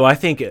 So I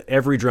think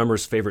every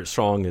drummer's favorite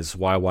song is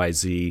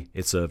YYZ.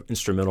 It's an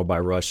instrumental by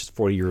Rush. It's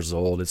 40 years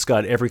old. It's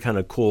got every kind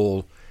of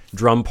cool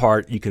drum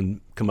part you can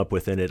come up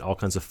with in it, all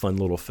kinds of fun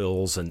little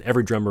fills, and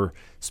every drummer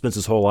spends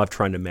his whole life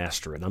trying to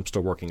master it. I'm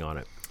still working on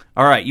it.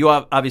 All right, you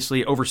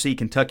obviously oversee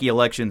Kentucky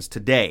elections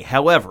today.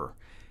 However,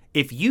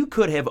 if you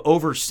could have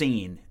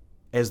overseen,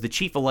 as the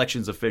chief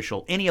elections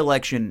official, any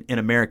election in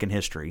American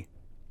history,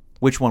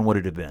 which one would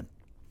it have been?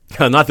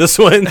 Not this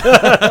one.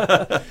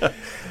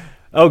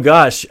 Oh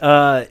gosh,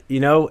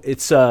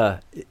 it's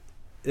a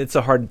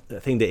hard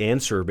thing to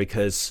answer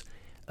because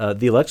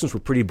the elections were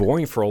pretty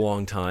boring for a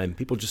long time.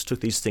 People just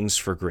took these things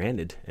for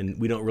granted, and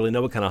we don't really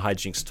know what kind of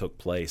hijinks took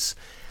place.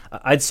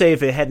 I'd say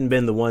if it hadn't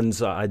been the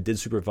ones I did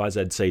supervise,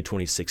 I'd say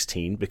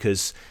 2016,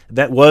 because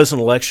that was an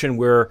election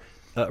where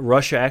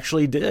Russia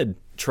actually did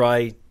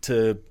try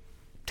to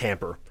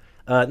tamper.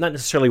 Not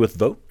necessarily with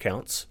vote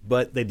counts,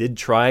 but they did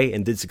try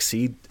and did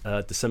succeed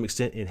to some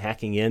extent in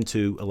hacking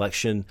into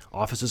election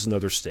offices in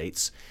other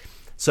states.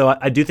 So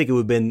I do think it would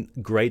have been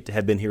great to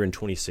have been here in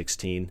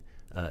 2016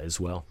 as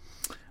well.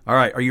 All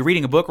right. Are you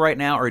reading a book right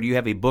now, or do you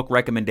have a book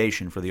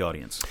recommendation for the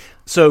audience?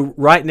 So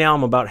right now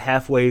I'm about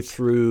halfway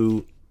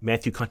through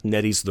Matthew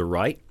Continetti's The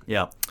Right.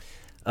 Yeah.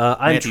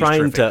 I'm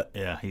trying to...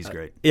 Yeah, he's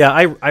great. Yeah,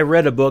 I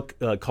read a book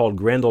called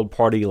Grand Old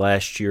Party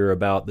last year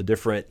about the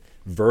different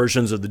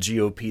versions of the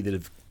GOP that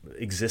have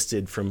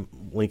existed from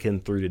Lincoln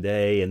through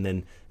today, and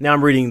then now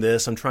I'm reading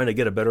this. I'm trying to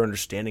get a better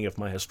understanding of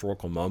my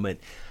historical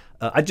moment.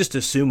 I just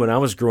assumed when I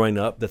was growing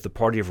up that the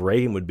party of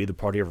Reagan would be the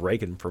party of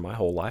Reagan for my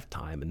whole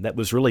lifetime, and that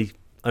was really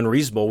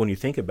unreasonable when you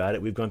think about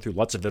it. We've gone through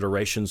lots of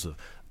iterations of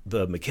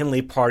the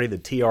McKinley Party, the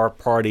TR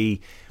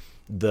Party,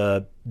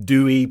 the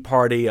Dewey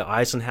Party,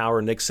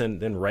 Eisenhower, Nixon,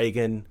 then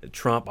Reagan,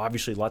 Trump,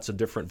 obviously lots of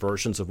different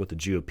versions of what the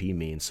GOP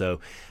means. So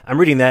I'm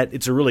reading that.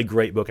 It's a really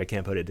great book. I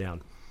can't put it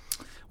down.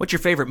 What's your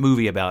favorite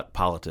movie about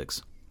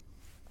politics?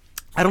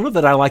 I don't know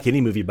that I like any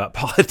movie about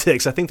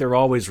politics. I think they're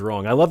always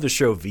wrong. I love the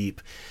show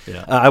Veep.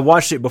 Yeah. I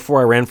watched it before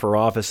I ran for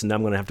office, and now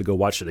I'm going to have to go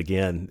watch it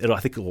again. I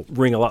think it will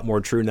ring a lot more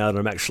true now that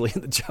I'm actually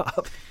in the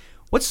job.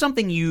 What's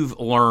something you've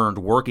learned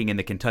working in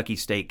the Kentucky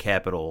State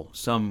Capitol,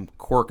 some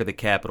quirk of the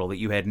Capitol that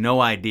you had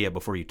no idea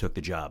before you took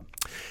the job?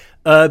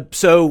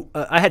 So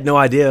I had no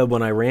idea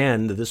when I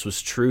ran that this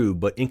was true,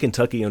 but in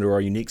Kentucky, under our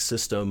unique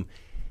system,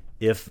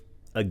 if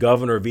a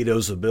governor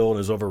vetoes a bill and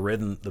is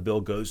overridden, the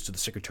bill goes to the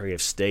Secretary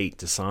of State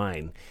to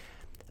sign.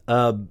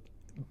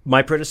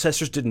 My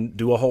predecessors didn't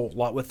do a whole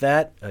lot with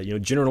that.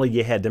 Generally,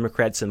 you had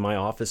Democrats in my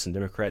office and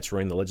Democrats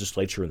running the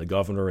legislature and the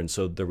governor, and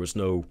so there was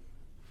no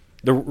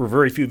there were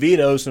very few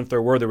vetoes, and if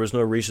there was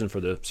no reason for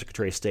the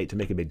Secretary of State to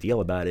make a big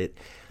deal about it.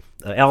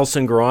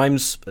 Allison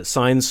Grimes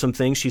signed some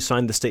things. She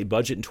signed the state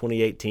budget in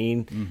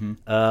 2018,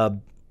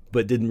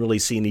 but didn't really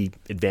see any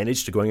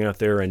advantage to going out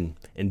there and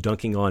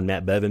dunking on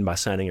Matt Bevin by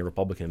signing a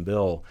Republican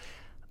bill.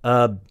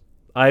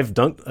 I've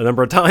dunked a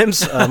number of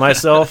times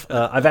myself.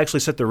 I've actually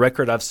set the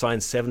record. I've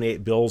signed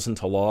 78 bills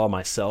into law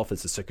myself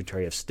as the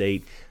Secretary of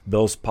State,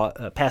 bills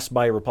passed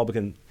by a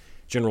Republican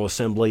General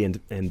Assembly and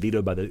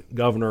vetoed by the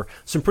governor.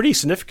 Some pretty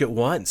significant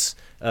ones.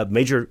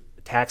 Major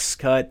tax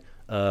cut,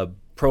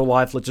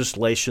 pro-life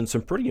legislation,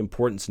 some pretty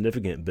important,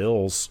 significant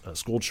bills,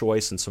 school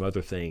choice, and some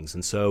other things.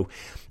 And so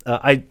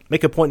I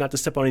make a point not to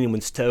step on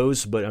anyone's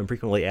toes, but I'm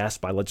frequently asked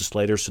by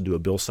legislators to do a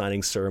bill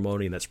signing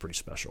ceremony, and that's pretty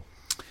special.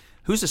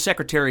 Who's the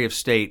Secretary of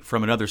State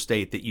from another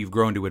state that you've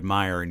grown to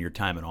admire in your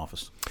time in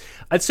office?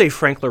 I'd say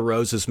Frank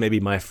LaRose is maybe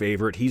my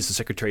favorite. He's the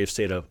Secretary of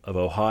State of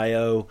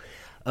Ohio.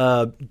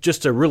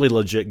 Just a really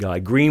legit guy.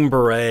 Green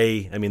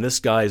Beret. I mean, this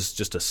guy's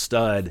just a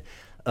stud.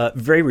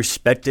 Very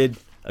respected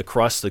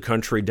across the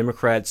country.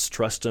 Democrats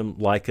trust him,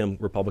 like him.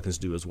 Republicans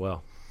do as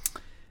well.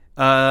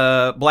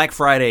 Black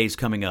Friday's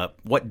coming up.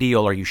 What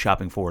deal are you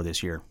shopping for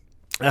this year?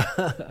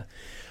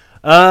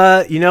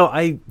 I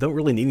don't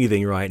really need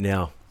anything right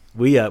now.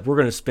 We're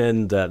going to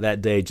spend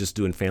that day just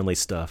doing family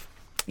stuff.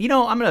 I'm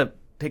going to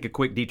take a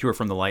quick detour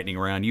from the lightning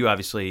round. You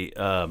obviously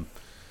spend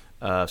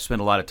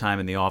a lot of time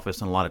in the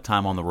office and a lot of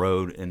time on the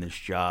road in this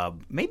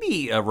job.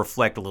 Maybe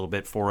reflect a little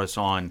bit for us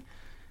on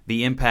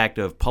the impact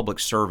of public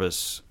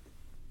service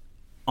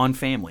on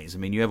families. I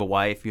mean, you have a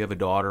wife, you have a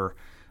daughter.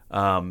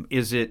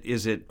 Is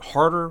it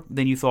harder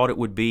than you thought it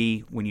would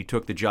be when you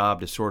took the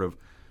job to sort of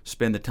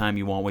spend the time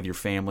you want with your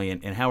family,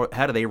 and how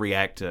do they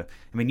react to?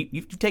 I mean,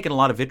 you've taken a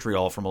lot of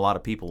vitriol from a lot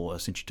of people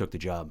since you took the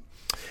job.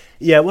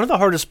 Yeah, one of the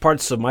hardest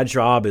parts of my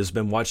job has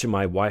been watching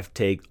my wife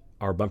take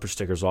our bumper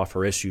stickers off her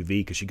SUV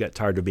because she got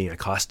tired of being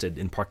accosted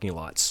in parking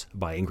lots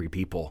by angry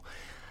people.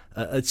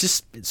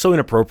 It's so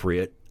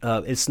inappropriate.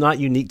 It's not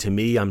unique to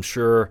me. I'm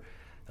sure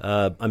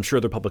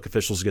other public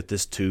officials get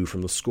this too,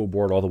 from the school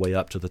board all the way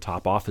up to the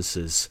top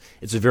offices.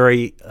 It's a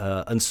very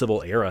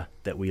uncivil era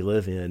that we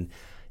live in.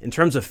 In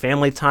terms of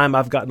family time,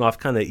 I've gotten off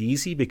kind of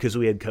easy because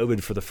we had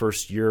COVID for the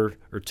first year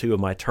or two of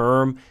my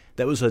term.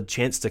 That was a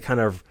chance to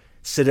kind of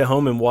sit at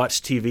home and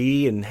watch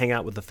TV and hang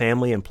out with the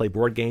family and play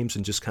board games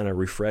and just kind of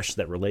refresh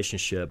that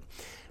relationship.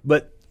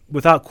 But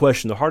without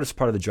question, the hardest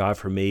part of the job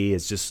for me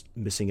is just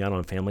missing out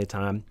on family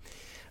time.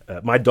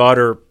 My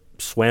daughter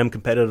swam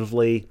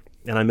competitively,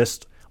 and I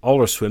missed all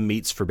her swim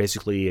meets for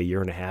basically a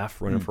year and a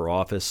half running for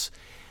office.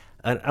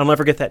 I'll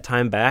never get that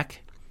time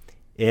back.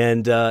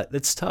 And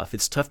it's tough.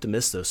 It's tough to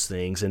miss those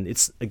things. And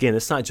it's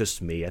not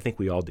just me. I think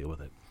we all deal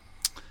with it.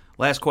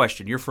 Last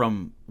question. You're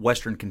from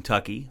western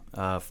Kentucky,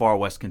 far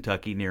west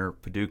Kentucky, near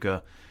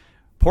Paducah.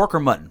 Pork or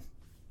mutton?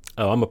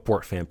 Oh, I'm a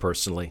pork fan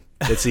personally.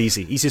 It's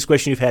easy. Easiest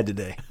question you've had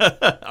today.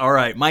 All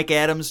right. Mike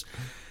Adams,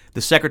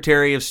 the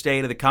Secretary of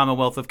State of the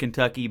Commonwealth of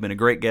Kentucky. You've been a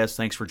great guest.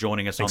 Thanks for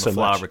joining us on the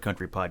Flyover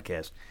Country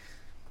podcast.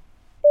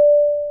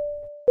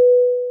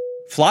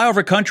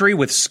 Flyover Country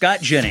with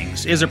Scott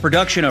Jennings is a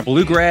production of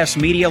Bluegrass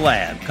Media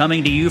Lab,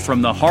 coming to you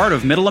from the heart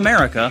of Middle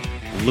America,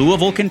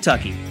 Louisville,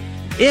 Kentucky.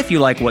 If you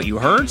like what you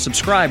heard,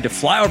 subscribe to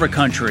Flyover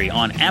Country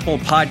on Apple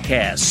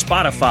Podcasts,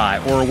 Spotify,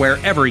 or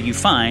wherever you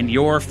find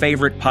your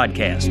favorite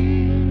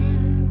podcast.